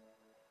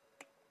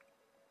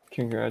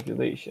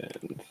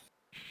 Congratulations.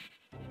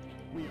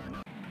 We are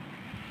not.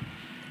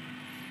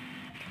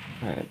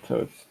 Alright, so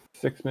it's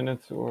 6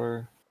 minutes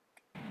or...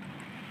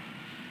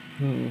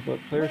 What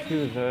player 2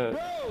 is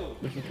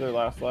that? This is their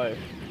last life,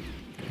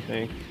 I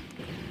think.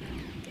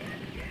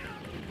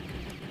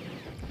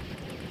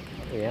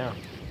 Yeah.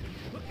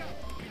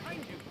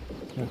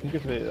 I think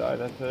if they die,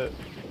 that's it.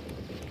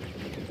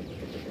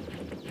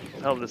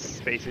 Oh, this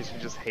space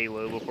station just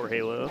Halo before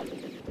Halo.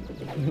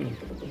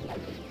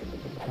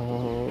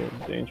 Oh,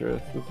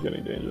 dangerous. This is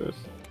getting dangerous.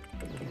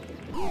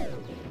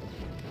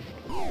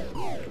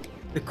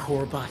 The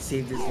core bot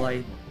saved his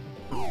life.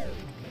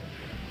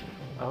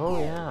 Oh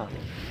yeah.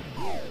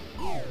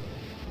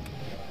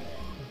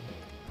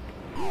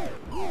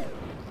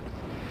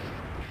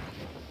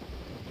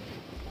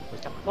 We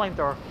got the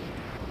flamethrower.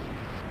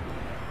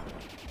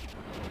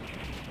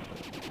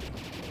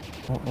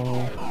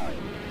 Uh-oh.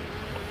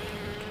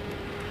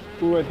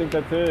 Ooh, I think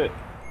that's it.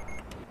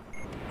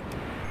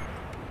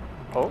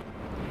 Oh.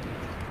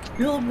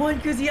 Build one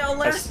because he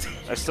outlasted.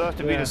 I still have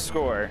to beat Yeah. a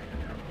score.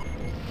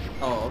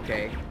 Oh,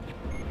 okay.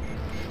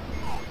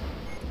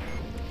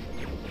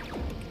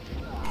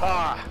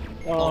 Ah!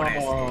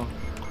 Bonus. Oh.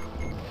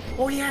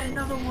 Oh, he had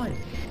another one.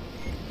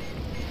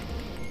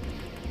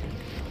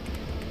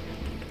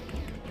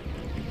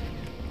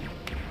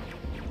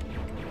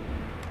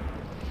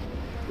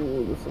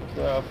 Ooh, this looks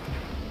rough.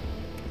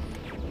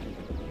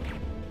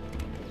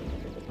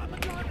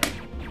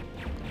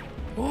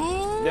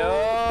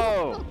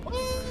 No!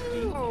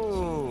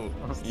 Ooh.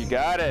 You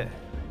got it.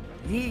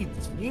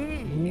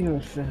 Neo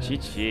Sense.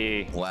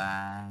 GG.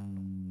 Wow.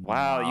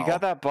 Wow, you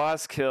got that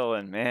boss kill,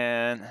 and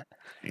man,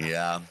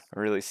 Yeah.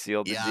 really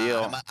sealed the Yeah.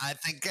 deal. I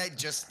think I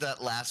just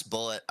that last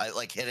bullet, I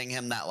like hitting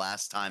him that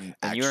last time.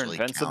 And you were actually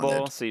invincible,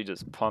 counted. so you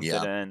just pumped it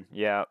Yeah. in.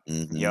 Yep.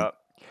 Mhm. Yep.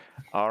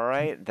 All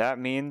right, that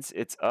means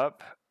it's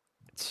up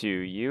to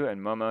you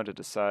and Momo to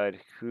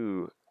decide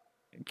who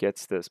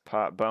gets this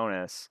pot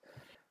bonus.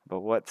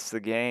 But what's the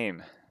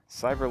game?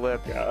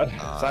 Cyberlip.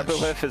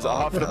 Cyberlip is Oh,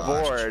 off the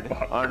gosh. board,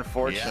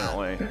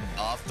 unfortunately.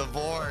 Off the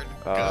board.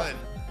 Uh, Good.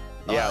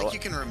 Oh, yeah, like well- you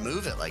can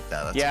remove it like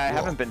that. That's Yeah, I cool.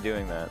 haven't been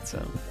doing that, so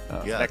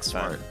Yeah, next that's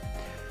time. smart.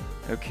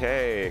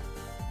 Okay.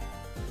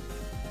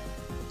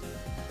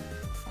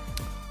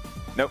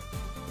 Nope.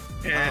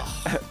 Oh,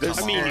 There's-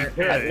 come I mean, on. you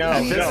could. No, At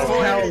this no,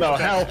 point- hell no,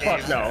 hell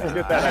fuck no.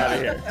 Get that out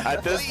of here.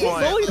 At this Please,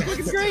 point, please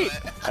looking do great.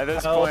 it. at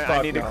this Oh, point, I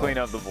fuck need to no. clean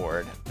up the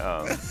board.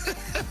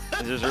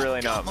 There's really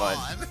not Come much.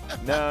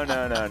 on.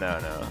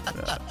 No.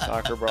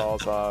 Soccer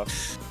balls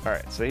off. All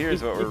right, so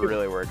here's what we're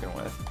really working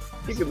with.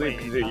 You can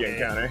leave the video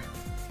counter.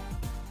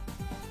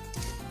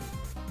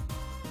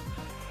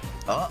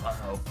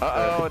 Uh-oh.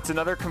 Uh-oh, it's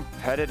another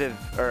competitive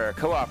or a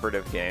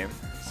cooperative game.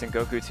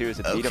 Sengoku 2 is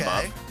a beat 'em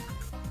up. Okay.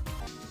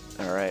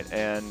 All right,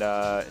 and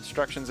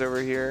instructions over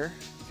here,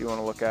 if you want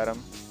to look at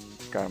them.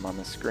 Got them on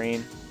the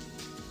screen.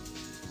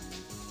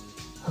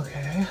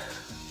 Okay.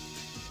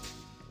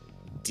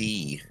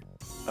 D.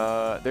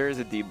 There is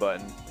a D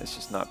button. It's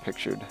just not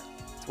pictured.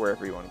 It's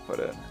wherever you want to put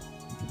it.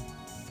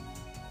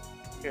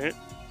 Okay.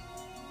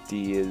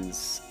 D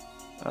is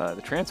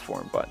the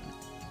transform button.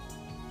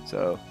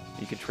 So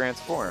you can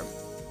transform.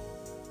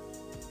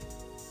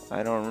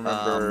 I don't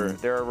remember.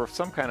 There are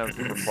some kind of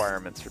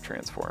requirements for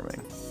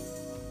transforming.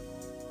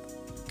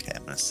 Okay,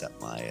 I'm gonna set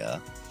my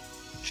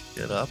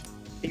shit up.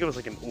 I think it was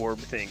like an orb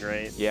thing,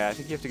 right? Yeah, I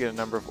think you have to get a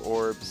number of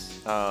orbs.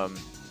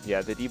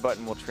 Yeah, the D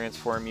button will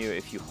transform you.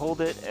 If you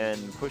hold it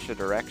and push a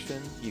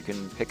direction, you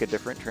can pick a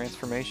different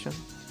transformation.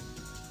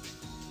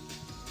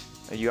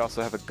 You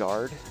also have a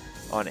guard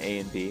on A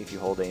and B if you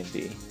hold A and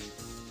B.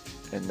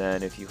 And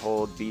then if you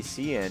hold B,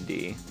 C, and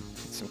D,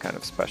 it's some kind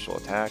of special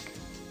attack.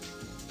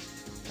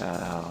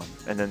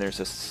 And then there's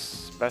a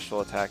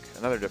special attack,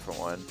 another different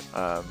one,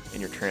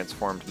 in your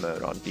transformed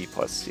mode on B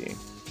plus C.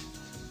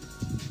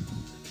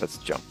 That's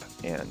jump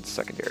and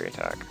secondary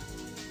attack.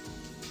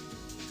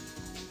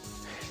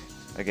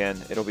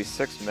 Again, it'll be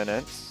 6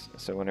 minutes,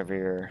 so whenever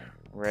you're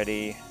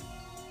ready.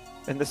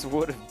 And this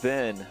would have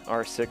been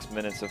our 6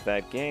 minutes of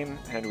that game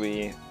had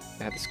we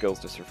had the skills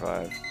to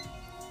survive.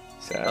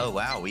 Sad. Oh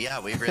wow, yeah,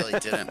 we really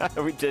didn't.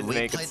 we did We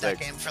make played it that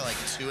 6. game for like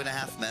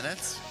 2.5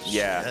 minutes.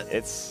 Yeah,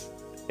 Shit.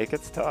 it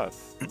gets tough.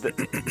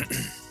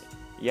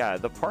 Yeah,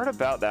 the part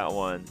about that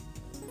one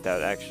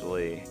that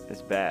actually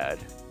is bad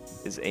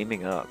is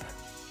aiming up.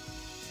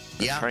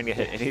 Yeah. Trying to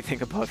hit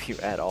anything above you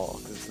at all.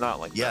 'Cause it's not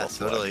like Yeah, Metal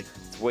Slug. totally.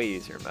 It's way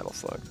easier in Metal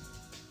Slug.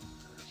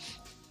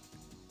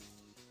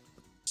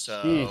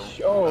 So.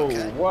 Yeesh. Oh,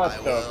 okay, what I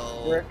the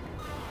will- frick?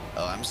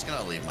 Oh, I'm just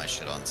gonna leave my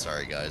shit on.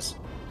 Sorry, guys.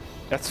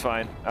 That's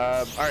fine.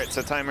 All right,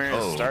 so timer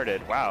has Oh.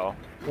 started. Wow.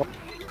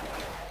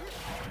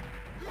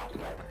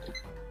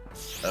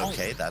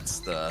 Okay, that's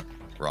the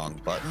wrong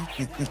button.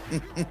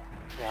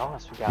 Yeah, what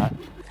else we got?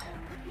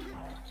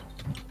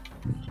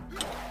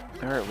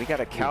 Alright, we got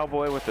a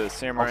cowboy with a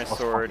samurai Also-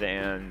 sword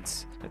and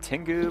a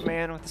Tengu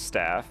man with a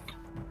staff.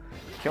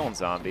 Killing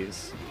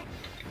zombies.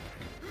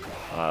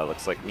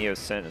 Looks like Neo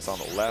Sin is on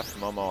the left,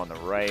 Momo on the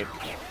right.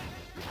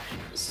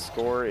 The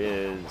score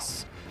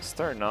is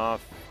starting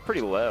off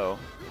pretty low.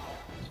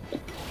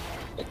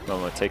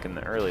 Momo taking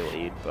the early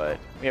lead, but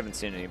we haven't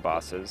seen any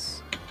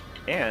bosses.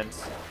 And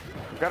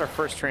we've got our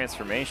first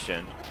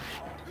transformation.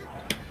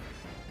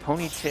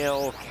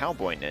 Ponytail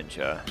Cowboy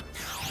Ninja.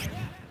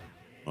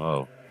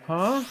 Whoa.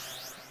 Huh?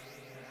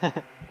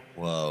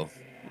 Whoa.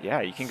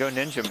 Yeah, you can go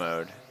ninja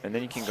mode, and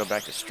then you can go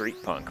back to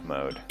street punk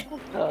mode.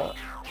 What the?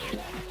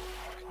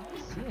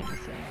 See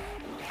anything?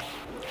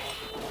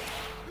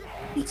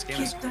 This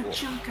game is cool.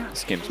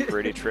 This game's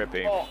pretty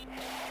trippy. Oh.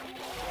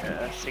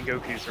 Yeah,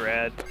 Sengoku's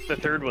rad. The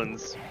third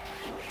one's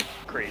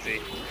crazy.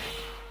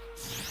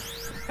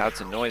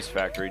 That's a noise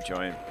factory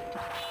joint.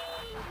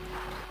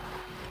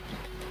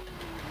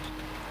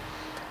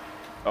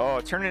 Oh,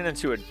 turning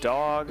into a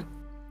dog.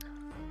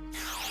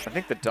 I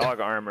think the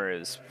dog armor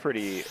is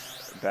pretty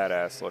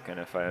badass looking,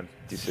 if I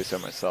do say so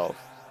myself.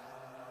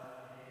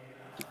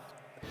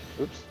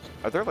 Oops.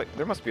 Are there like,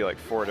 there must be like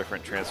 4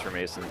 different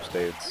transformation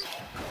states.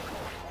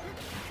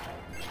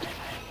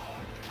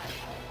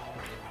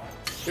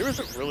 There was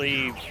a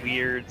really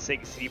weird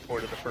Sega CD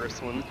port of the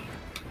first one.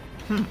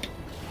 Kind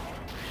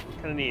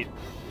of neat.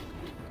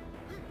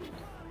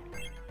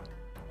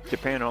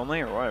 Japan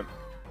only or what?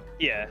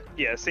 Yeah,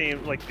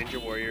 same like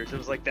Ninja Warriors. It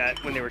was like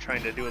that when they were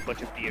trying to do a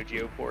bunch of Neo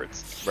Geo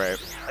ports. Right.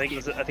 I think it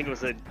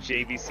was a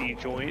JVC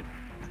joint.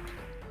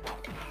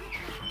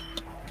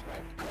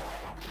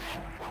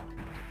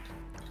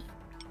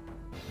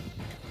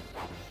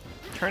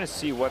 Trying to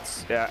see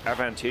what's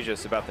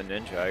advantageous about the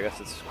ninja. I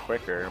guess it's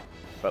quicker,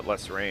 but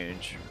less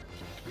range.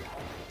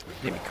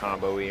 Maybe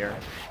combo here.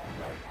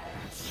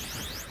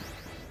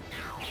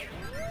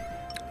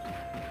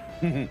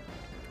 The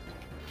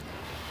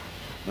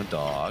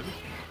dog.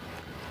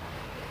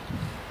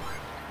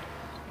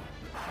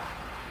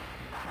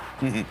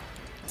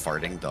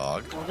 Farting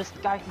dog. Well, this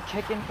guy can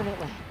kick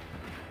infinitely.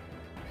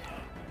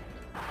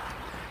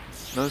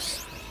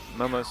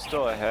 Momo's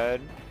still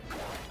ahead.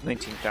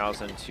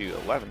 19,000 to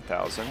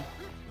 11,000.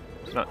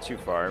 It's not too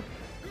far.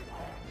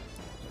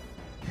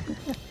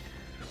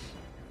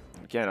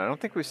 Again, I don't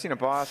think we've seen a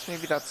boss.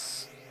 Maybe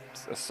that's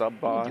a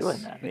sub-boss.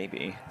 doing that?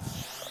 Maybe.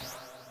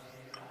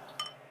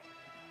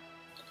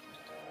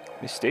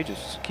 These stages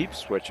just keep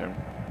switching.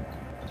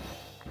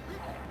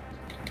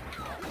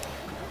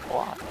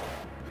 Block.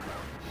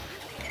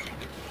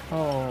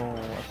 Oh,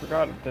 I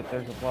forgot that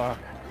there's a block.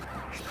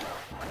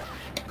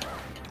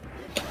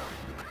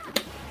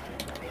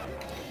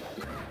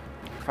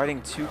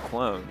 Fighting 2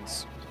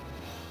 clones.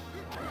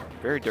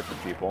 Very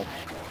different people.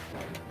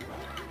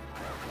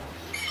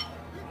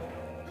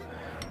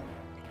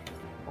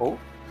 Oh.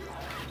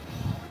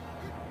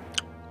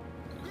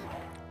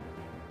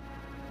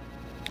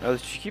 Oh,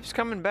 she keeps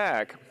coming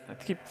back. I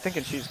keep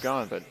thinking she's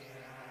gone, but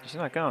she's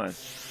not gone.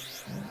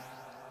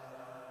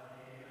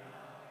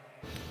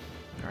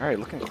 Alright,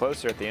 looking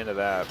closer at the end of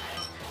that.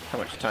 How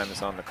much time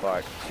is on the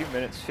clock? 2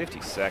 minutes, 50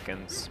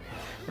 seconds.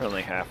 We're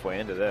only halfway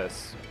into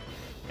this.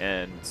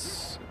 And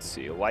let's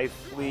see,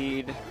 life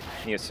lead.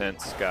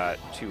 Neosynth's got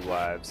 2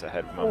 lives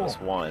ahead of Momo's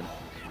 1.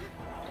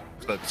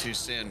 Spoke too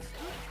soon.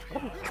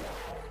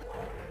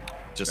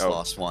 Just Oh.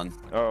 lost 1.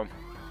 Oh.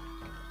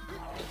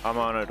 I'm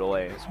on a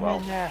delay as I'm well.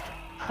 in there.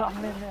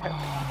 I'm in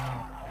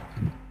there.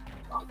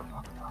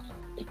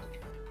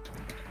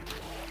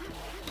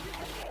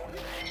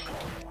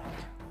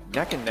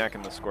 Neck and neck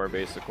in the score,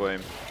 basically.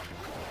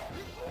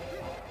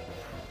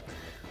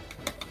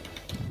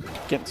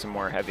 Getting some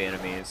more heavy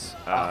enemies.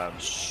 I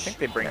think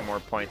they bring more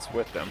points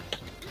with them.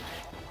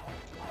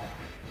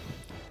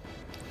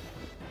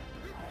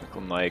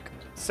 Looking like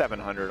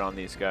 700 on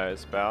these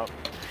guys, about.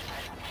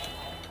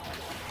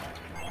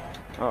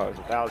 Oh, it was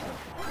 1,000.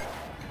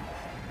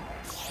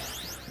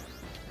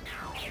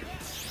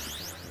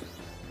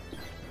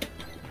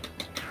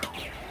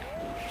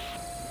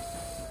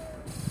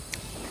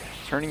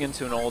 Turning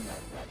into an old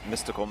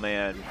mystical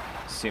man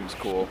seems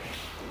cool.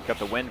 Got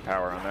the wind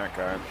power on that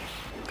guy.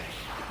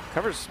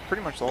 Covers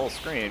pretty much the whole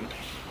screen.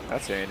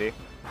 That's handy.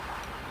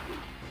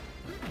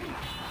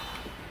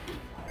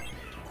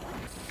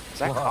 Does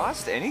that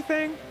cost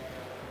anything?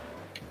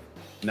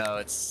 No,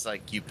 it's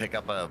like you pick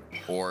up a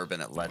orb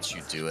and it lets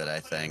you do it, I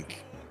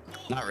think.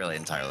 Not really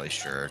entirely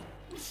sure.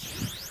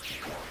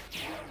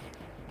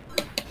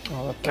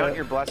 Oh, that's Count it.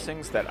 your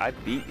blessings that I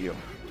beat you.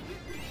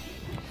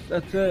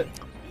 That's it.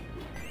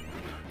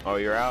 Oh,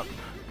 you're out?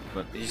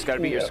 You just gotta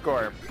beat your Yeah.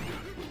 score.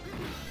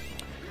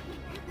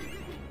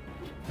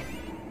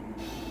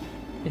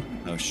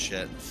 Oh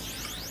shit.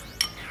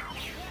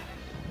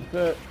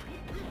 That's it.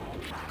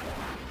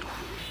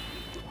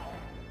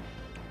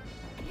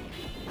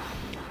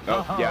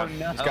 Oh, yeah.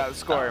 no. He's got the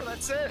score. Oh,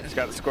 that's it. He's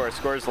got the score.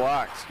 Score's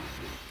locked.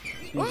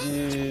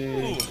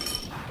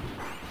 GG.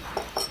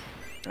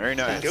 Very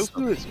nice.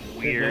 Goku is Good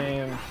weird.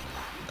 game.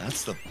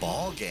 That's the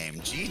ball game.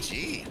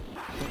 GG.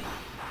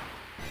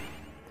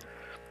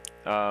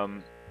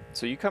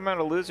 So you come out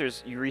of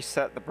losers, you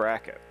reset the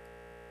bracket.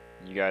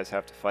 You guys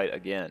have to fight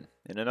again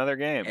in another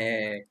game.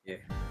 Yeah.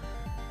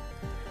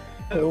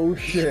 Oh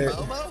shit.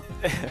 Momo?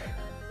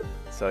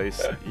 So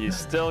you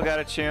still got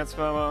a chance,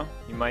 Momo.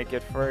 You might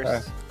get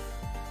first.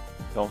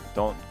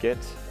 Don't get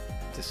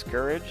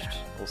discouraged.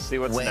 We'll see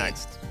what's Wait.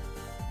 next.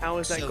 How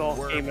is that So golf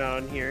we're- game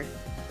out in here?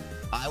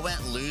 I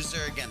went loser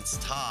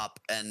against top,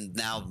 and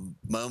now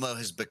Momo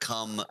has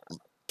become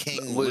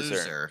king Loser.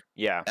 loser,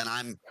 Yeah. and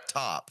I'm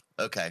top.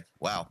 Okay,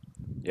 wow.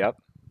 Yep.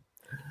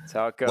 That's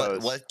how it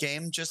goes. What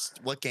game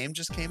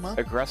just came up?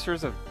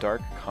 Aggressors of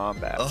Dark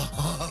Combat.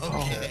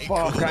 Oh, okay.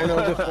 Fuck, cool. I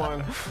know this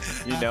one.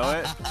 You know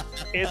it?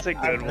 It's a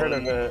good I've heard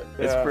one. of it.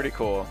 It's yeah. pretty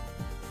cool.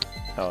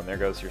 Oh, and there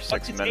goes your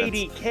Fuck, 6 it's minutes.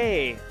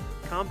 80K.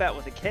 Combat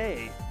with a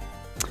K.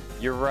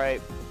 You're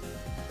right.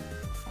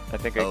 I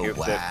think I Oh, goofed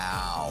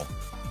wow.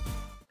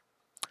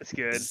 It's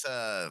good. Is this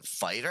a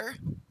fighter?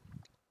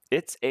 it.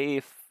 It's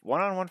a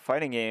one-on-one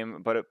fighting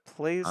game, but it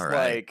plays All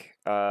right. like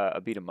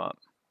a beat 'em up.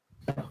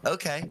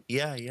 Okay,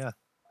 yeah.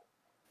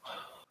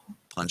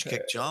 Punch,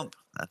 kick, jump.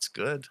 That's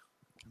good.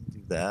 Can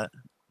do that.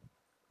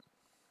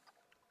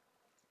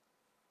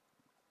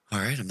 All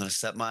right, I'm gonna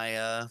set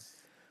my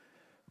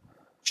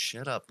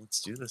shit up.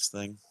 Let's do this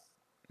thing.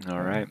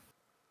 All right.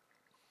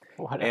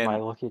 What And- am I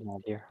looking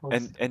at here?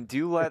 And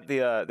do let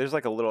the there's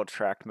like a little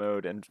track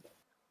mode and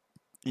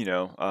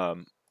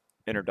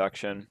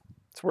introduction.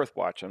 It's worth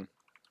watching.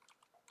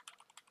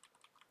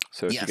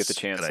 So if you get the Yes,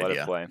 chance, good let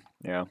idea. it play.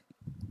 Yeah.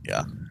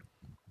 Yeah.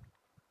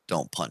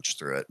 Don't punch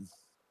through it.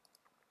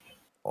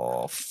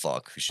 Oh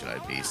fuck! Who should I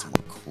be?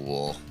 Someone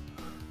cool.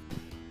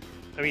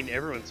 I mean,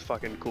 everyone's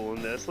fucking cool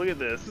in this. Look at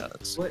this.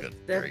 That's What? good.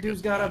 That Very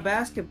dude's good. got a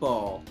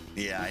basketball.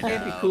 Yeah, I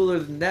Can't be know. cooler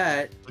than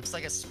that. Looks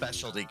like a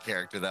specialty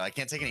character though. I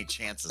can't take any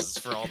chances. It's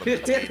for all the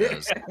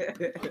potatoes.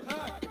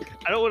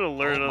 I don't want to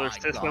learn Oh another my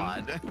system.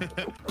 God.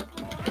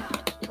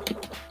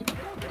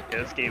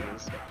 Yeah, this game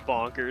is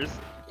bonkers.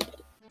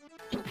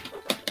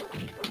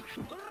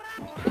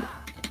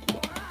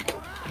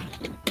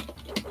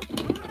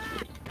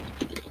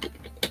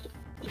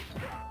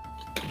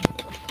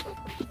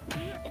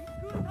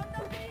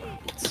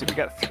 So we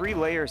got 3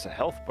 layers of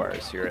health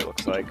bars here. It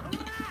looks like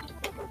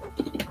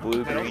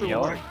blue, That also green,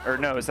 yellow. looks Or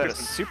no, is that a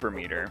Christmas. super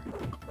meter?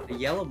 The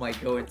yellow might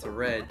go into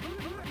red.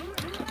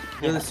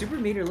 No, the super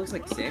meter looks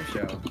like Sam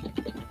Show.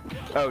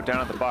 Oh, down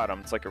at the bottom.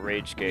 It's like a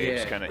rage gauge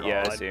Yeah. kind of.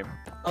 Yeah, I God. see.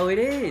 Oh, it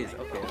is.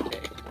 Okay.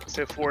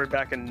 So forward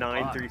back in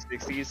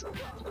 360s.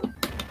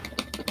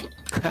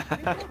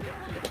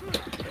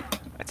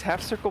 A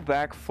tap circle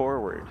back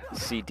forward.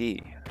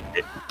 CD.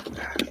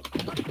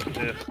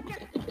 Ugh.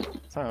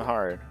 It's not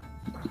hard.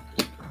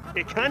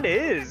 It kind of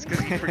is,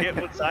 because you forget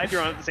what side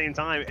you're on at the same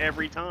time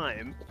every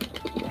time.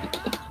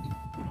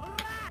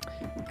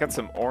 Got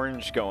some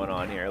orange going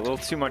on here. A little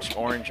too much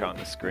orange on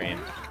the screen.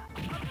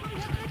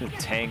 The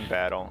Tang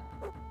battle.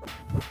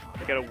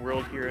 I got a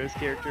World Heroes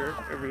character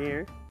over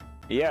here.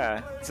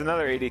 Yeah, it's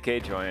another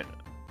 80k joint.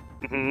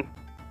 hmm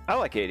I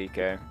like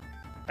 80k.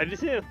 I do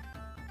too.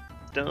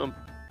 Dumb.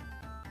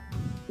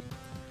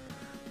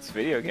 It's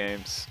video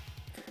games.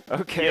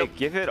 Okay, Yep.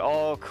 give it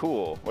all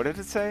cool. What did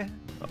it say?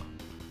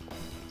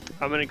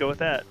 I'm gonna go with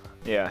that.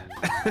 Yeah.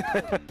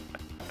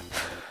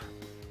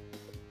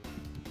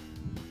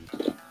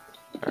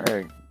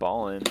 Alright,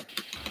 ballin'.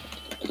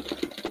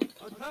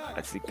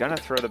 Is he gonna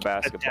throw the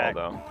basketball Attack.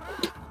 though?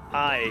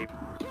 I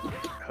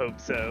hope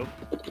so.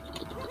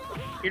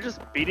 You're just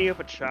beating up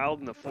a child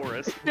in the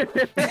forest.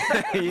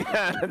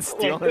 Yeah, and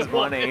stealing his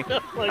money.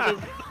 Like,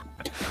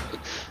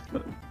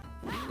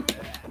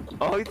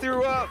 Oh, he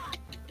threw up!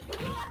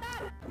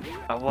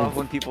 I love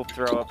when people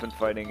throw up in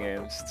fighting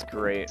games. It's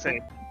great.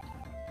 same.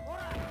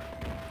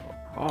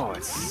 Oh,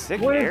 it's sick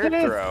What is air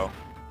this? throw.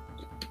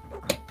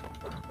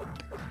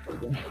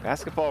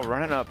 Basketball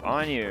running up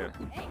on you.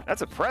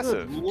 That's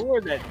impressive. Good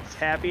Lord, that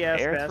happy ass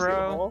Air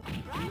throw. basketball.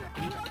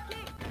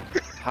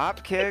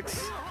 Hop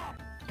kicks.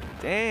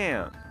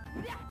 Damn.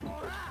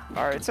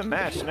 Alright, it's a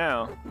match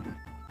now.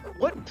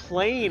 What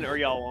plane are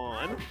y'all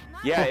on?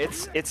 Yeah,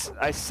 it's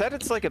I said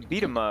it's like a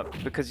beat 'em up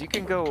because you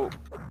can go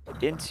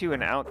into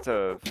and out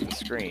of the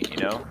screen, you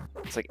know?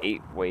 It's like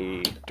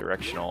 8-way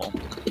directional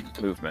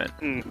movement.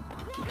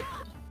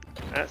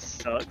 That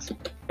sucks.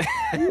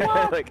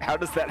 Like, how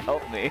does that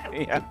help me?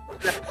 Yeah.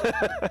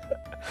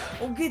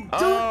 Oh, get dunked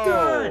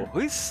Oh, on!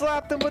 we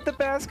slapped him with the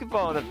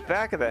basketball in the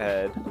back of the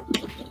head.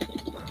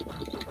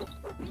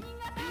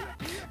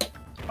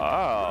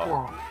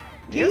 Oh.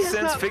 He Yes, has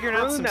since not figuring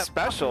out thrown some that fucking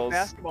specials.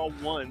 basketball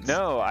once.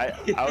 No, I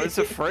was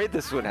afraid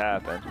this would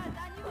happen.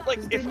 Like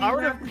if Didn't I you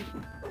were to, have to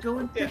go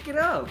and pick it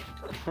up?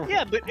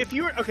 yeah, but if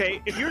you were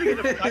if you were to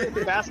get a fight with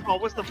the basketball,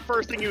 what's the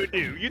first thing you would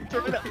do? You'd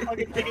throw that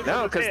fucking thing into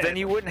No, his because head. then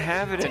you wouldn't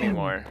have it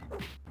anymore.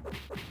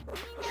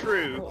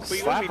 True. But you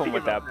Slap wouldn't be him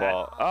with thinking that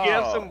about ball. You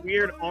have Oh. some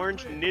weird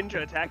orange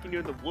ninja attacking you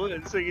in the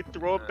woods, so you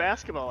throw a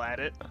basketball at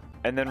it.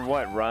 And then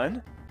what?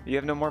 Run? You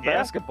have no more Yeah.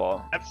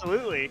 basketball.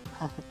 Absolutely.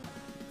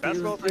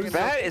 Basketball's like a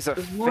That is a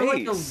It's more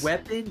like a face.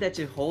 weapon that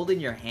you hold in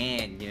your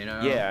hand, you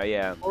know? Yeah,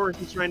 yeah. Or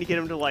he's trying to get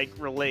him to like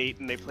relate,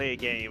 and they play a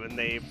game, and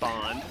they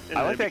bond, and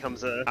I then like it that.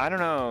 becomes a. I don't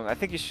know. I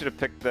think you should have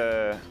picked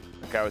the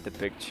guy with the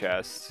big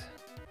chest.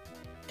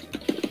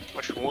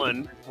 Which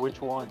one?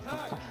 Which one?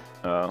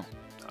 Oh.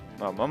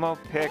 Well, Momo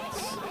picked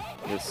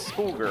the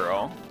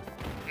schoolgirl.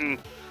 Mm.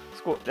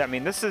 I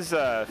mean, this is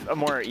a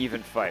more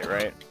even fight,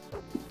 right?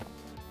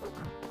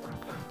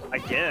 I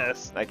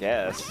guess I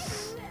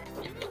guess.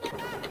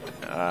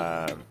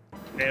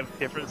 they have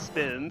different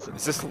spins.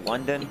 Is this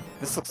London?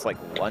 This looks like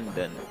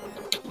London.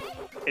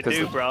 It 'Cause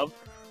do, the- bro.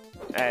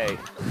 Hey.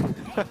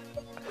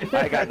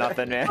 I got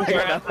nothing, man. I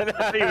got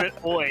nothing.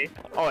 Oi.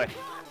 Oi.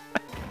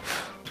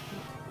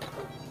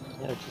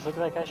 Yeah, just look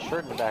at that guy's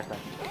shirt in the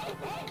background.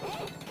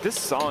 This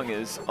song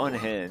is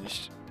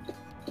unhinged.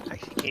 I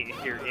can't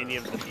hear any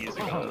of the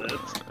music on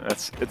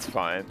this. It's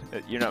fine.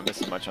 You're not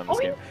missing much on this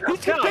game.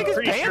 He's No, gonna take I'm his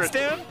pretty pants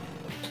sure- down.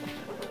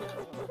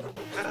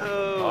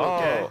 Oh,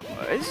 okay.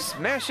 Oh, he's just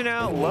smashing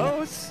out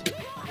lows.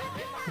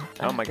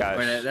 Oh my gosh.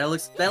 Wait, that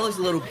looks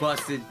a little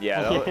busted.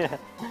 Yeah. Yeah.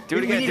 Do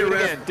it We again. need Do a it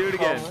ref. again. Do it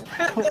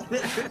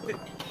again.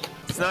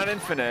 It's not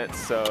infinite,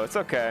 so it's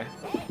okay.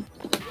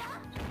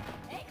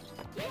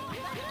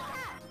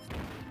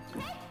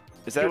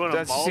 Is that You want a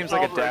that just seems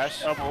like a Molotov or dash?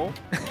 shovel?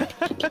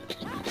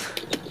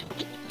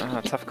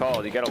 Oh, tough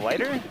call. You got a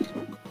lighter?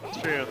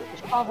 It's true.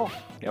 Shovel.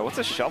 Yeah. What's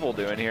a shovel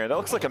doing here? That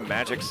looks like a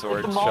magic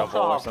sword It's a shovel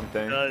or Molotov.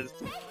 something. It does.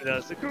 It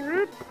does.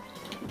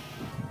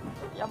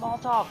 Yeah,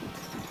 Molotov.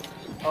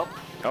 Oh.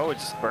 Oh, it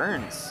just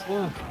burns.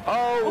 Yeah.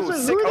 Oh, Also,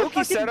 sick who the Oki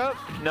fucking- setup.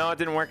 No, it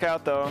didn't work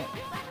out though.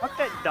 Fuck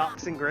that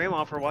docs and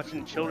grandma for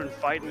watching children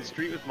fight in the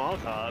street with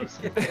Molotovs.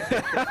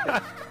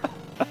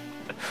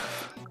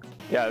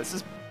 Yeah, this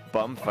is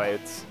bum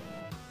fights.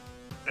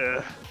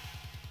 Ugh.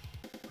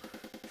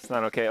 It's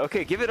not okay.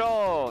 Okay, give it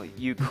all,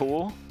 you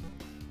cool.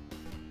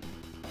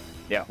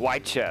 Yeah,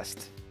 wide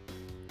chest.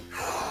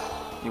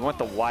 You want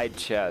the wide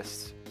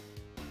chest.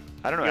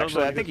 I don't know. Yeah,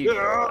 Actually, I like, think you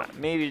 "Ugh."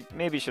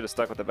 maybe should have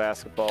stuck with the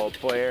basketball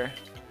player.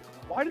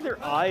 Why do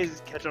their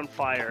eyes catch on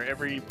fire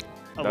every?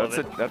 I love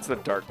it. That's the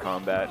dark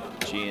combat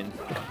gene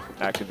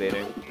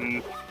activating.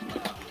 Mm.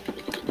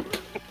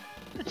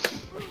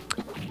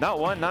 Not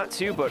one, not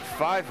two, but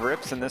 5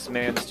 rips in this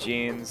man's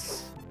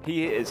jeans.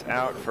 He is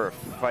out for a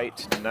fight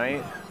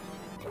tonight.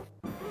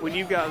 When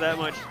you've got that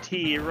much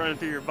tea running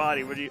through your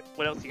body,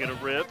 what else you gonna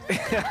rip?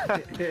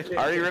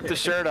 Already ripped the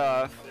shirt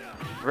off.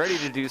 Ready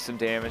to do some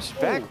damage.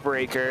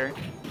 Backbreaker.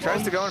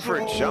 Tries to go in for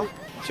a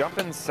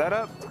jumping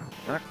setup.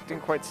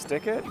 Didn't quite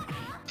stick it.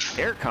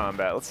 Air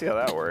combat. Let's see how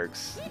that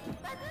works.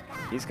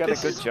 He's got This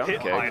a good is jump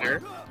Pit kick.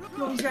 Fighter,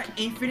 Oh, he's got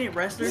infinite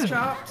wrestler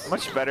chops.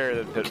 Much better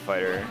than Pit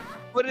Fighter.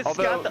 but it's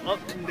Although- got the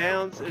ups and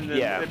downs, and then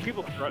Yeah. and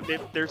people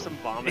there's some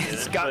vomit in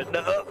It's it. got but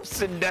the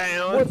ups and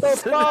downs. What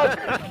the fuck?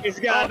 it's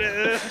got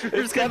the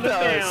He's got the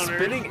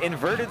downers.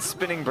 inverted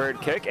spinning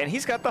bird kick, and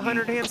he's got the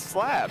 100-hand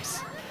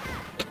slaps.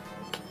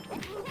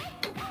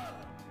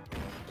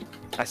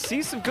 I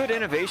see some good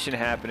innovation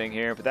happening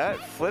here, but that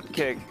flip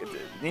kick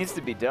needs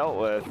to be dealt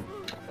with.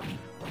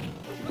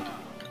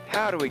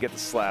 How do we get the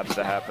slaps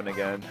to happen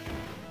again?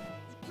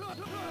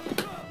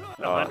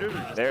 No, I do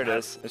just there it that.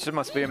 is. It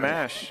must be a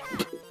mash.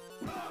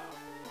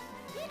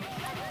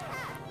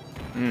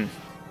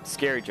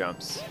 Scary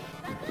jumps.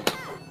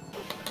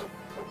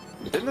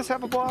 Didn't this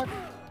have a block?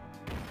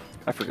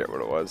 I forget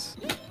what it was.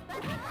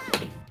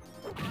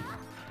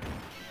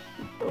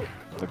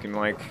 Looking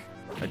like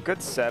a good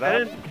An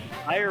setup.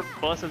 entire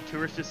bus of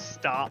tourists just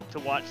stopped to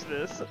watch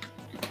this.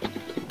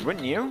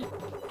 Wouldn't you?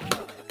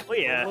 Oh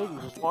yeah. Lady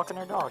just walking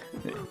her dog.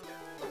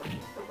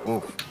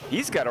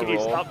 He's got a Can you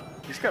roll. stop-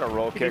 He's got a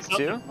roll Can you kick stop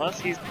the too. bus?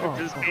 He's ripped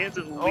his pants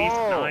at least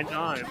Oh. 9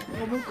 times.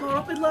 Oh, my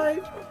God, in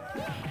life.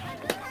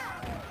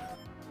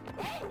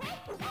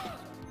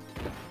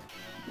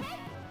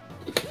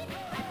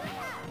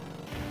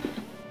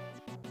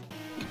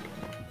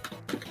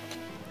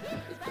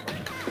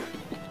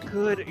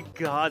 Good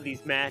God,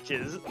 these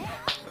matches.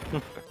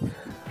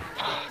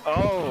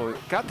 Oh,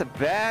 got the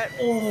bat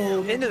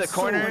Oh, into the so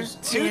corner. much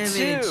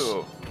 2-2.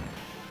 damage.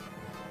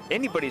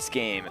 Anybody's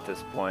game at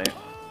this point.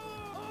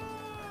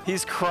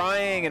 He's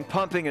crying and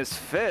pumping his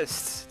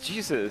fists.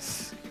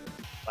 Jesus.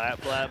 Blap,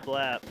 blap,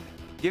 blap.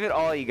 Give it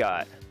all you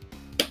got.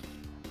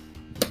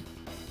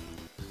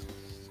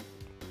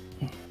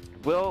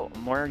 Will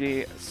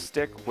Morgie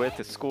stick with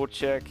the school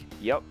chick?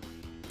 Yep.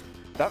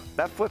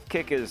 That flip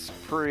kick is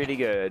pretty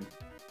good.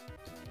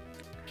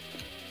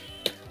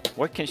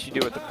 What can she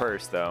do with the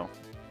purse, though?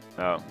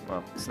 Oh,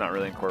 well, it's not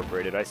really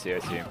incorporated. I see, I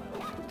see.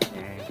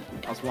 Dang.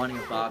 I was wanting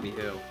a Bobby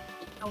Hill.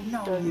 Oh,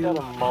 no, Guy's you. got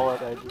a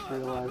mullet, I just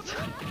realized.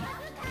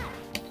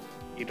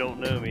 You don't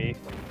know me.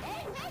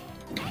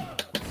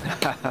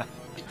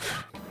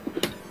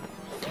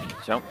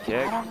 Jump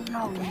kick. I don't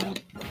know.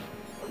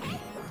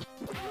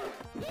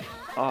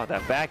 Oh,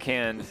 that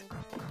backhand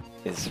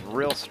is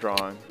real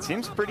strong.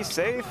 Seems pretty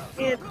safe.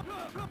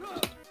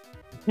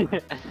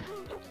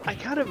 I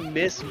kind of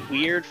miss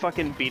weird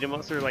fucking beat 'em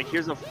ups where like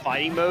here's a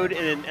fighting mode,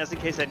 and then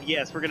SNK said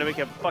yes, we're gonna make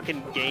a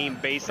fucking game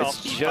based off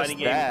It's the just fighting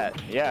game.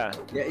 that. Yeah.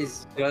 Yeah,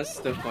 it's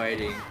just the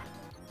fighting.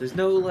 There's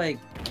no like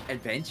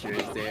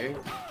adventures there.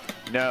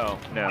 No,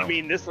 no. I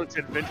mean, this looks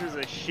adventurous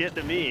as shit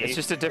to me. It's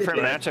just a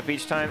different matchup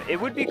each time. It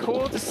would be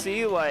cool to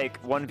see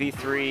like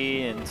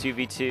 1v3 and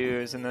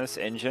 2v2s in this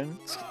engine.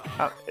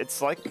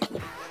 It's like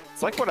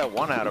what I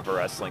want out of a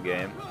wrestling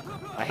game.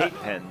 I hate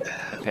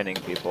pinning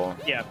people.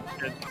 Yeah.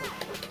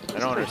 I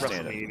don't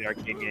understand it. The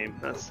arcade game.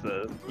 That's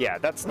the. Yeah,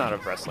 that's not a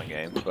wrestling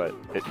game, but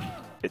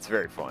it's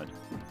very fun.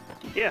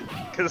 Yeah,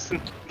 because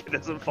it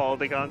doesn't follow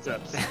the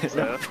concepts.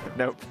 So.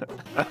 Nope.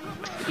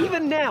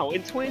 Even now,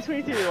 in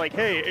 2023, they're like,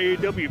 hey,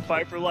 AEW,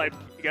 fight for life.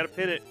 You gotta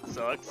pin it.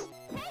 Sucks.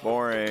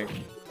 Boring.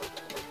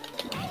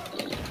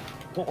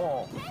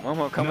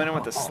 Momo coming in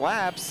with the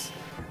slaps.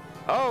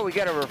 Oh, we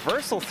got a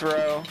reversal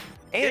throw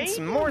and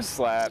some more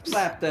slaps.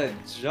 Slap the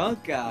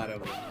junk out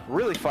of him.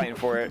 Really fighting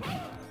for it.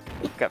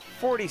 Got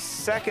 40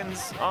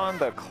 seconds on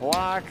the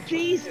clock.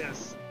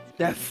 Jesus.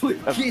 That flip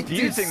kick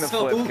Abusing did the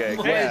so flip kick,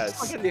 much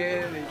yes.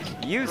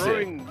 damage. Use it.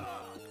 Throwing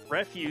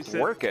refuse.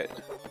 Work it.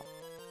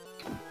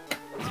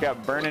 It's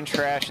got burning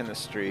trash in the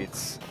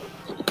streets.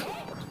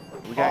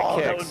 We got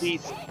kicks. That would be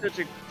such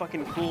a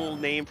fucking cool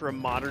name for a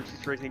modern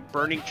situation.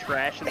 Burning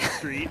trash in the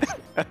streets.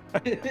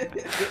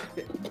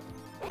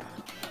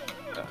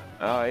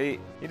 Oh,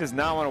 he does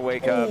not want to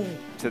wake up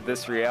to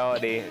this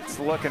reality. It's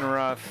looking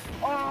rough.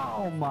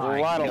 Oh my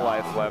A lot God. of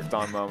life left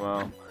on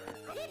Momo.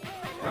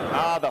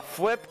 Ah, the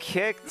flip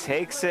kick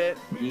takes it.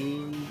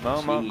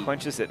 Momo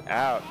punches it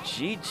out.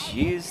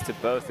 GG's to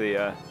both of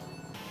you.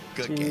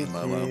 Good game,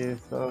 Momo.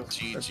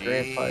 GG's. A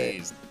great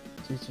fight. GG's.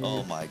 GG's.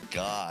 Oh my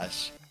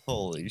gosh.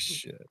 Holy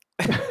shit.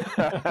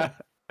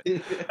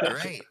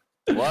 Great.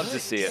 Love to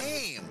Good see it.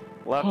 game.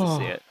 Love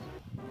to see it.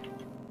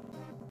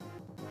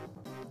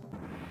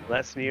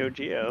 That's Neo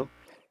Geo.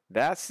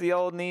 That's the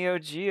old Neo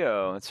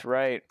Geo. That's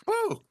right.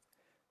 Woo.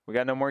 We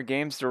got no more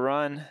games to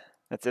run.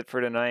 That's it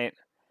for tonight.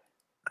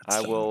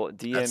 I will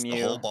That's DM the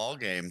you whole ball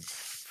game.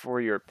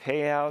 for your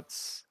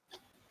payouts.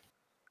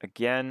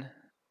 Again,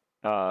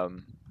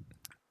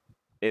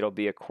 it'll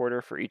be a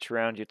quarter for each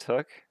round you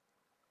took.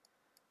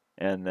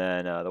 And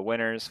then the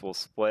winners will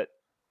split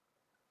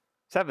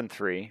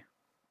 7-3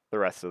 the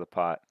rest of the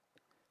pot.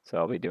 So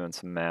I'll be doing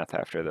some math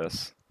after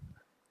this.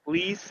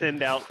 Please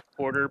send out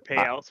quarter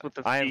payouts with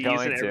the I am fees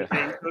going and to.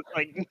 everything. Look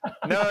like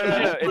No.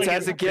 It's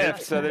as a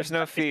gift, so there's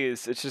no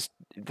fees. It's just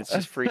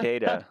free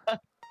data.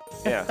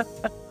 Yeah.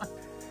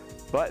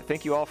 But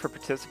thank you all for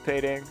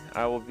participating.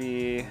 I will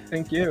be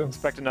Thank you.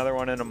 expect another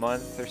one in a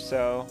month or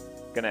so.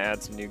 Gonna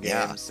add some new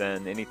games,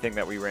 and anything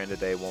that we ran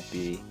today won't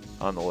be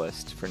on the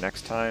list for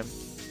next time.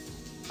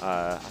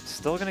 I'm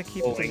still gonna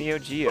keep it to Neo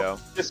Geo.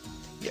 just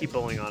keep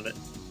bowling on it.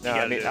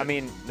 No, You I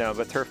mean, no,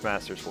 but Turf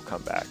Masters will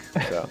come back.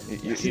 So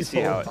you see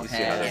how this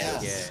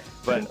Yes. is.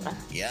 But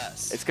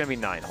Yes. it's gonna be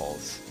 9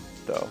 holes,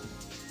 though.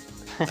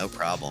 No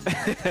problem.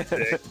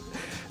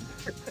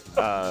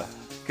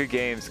 Good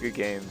games, and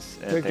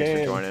Good thanks game.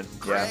 for joining.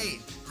 Yeah.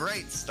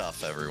 Great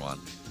stuff, everyone.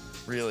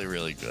 Really,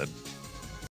 really good.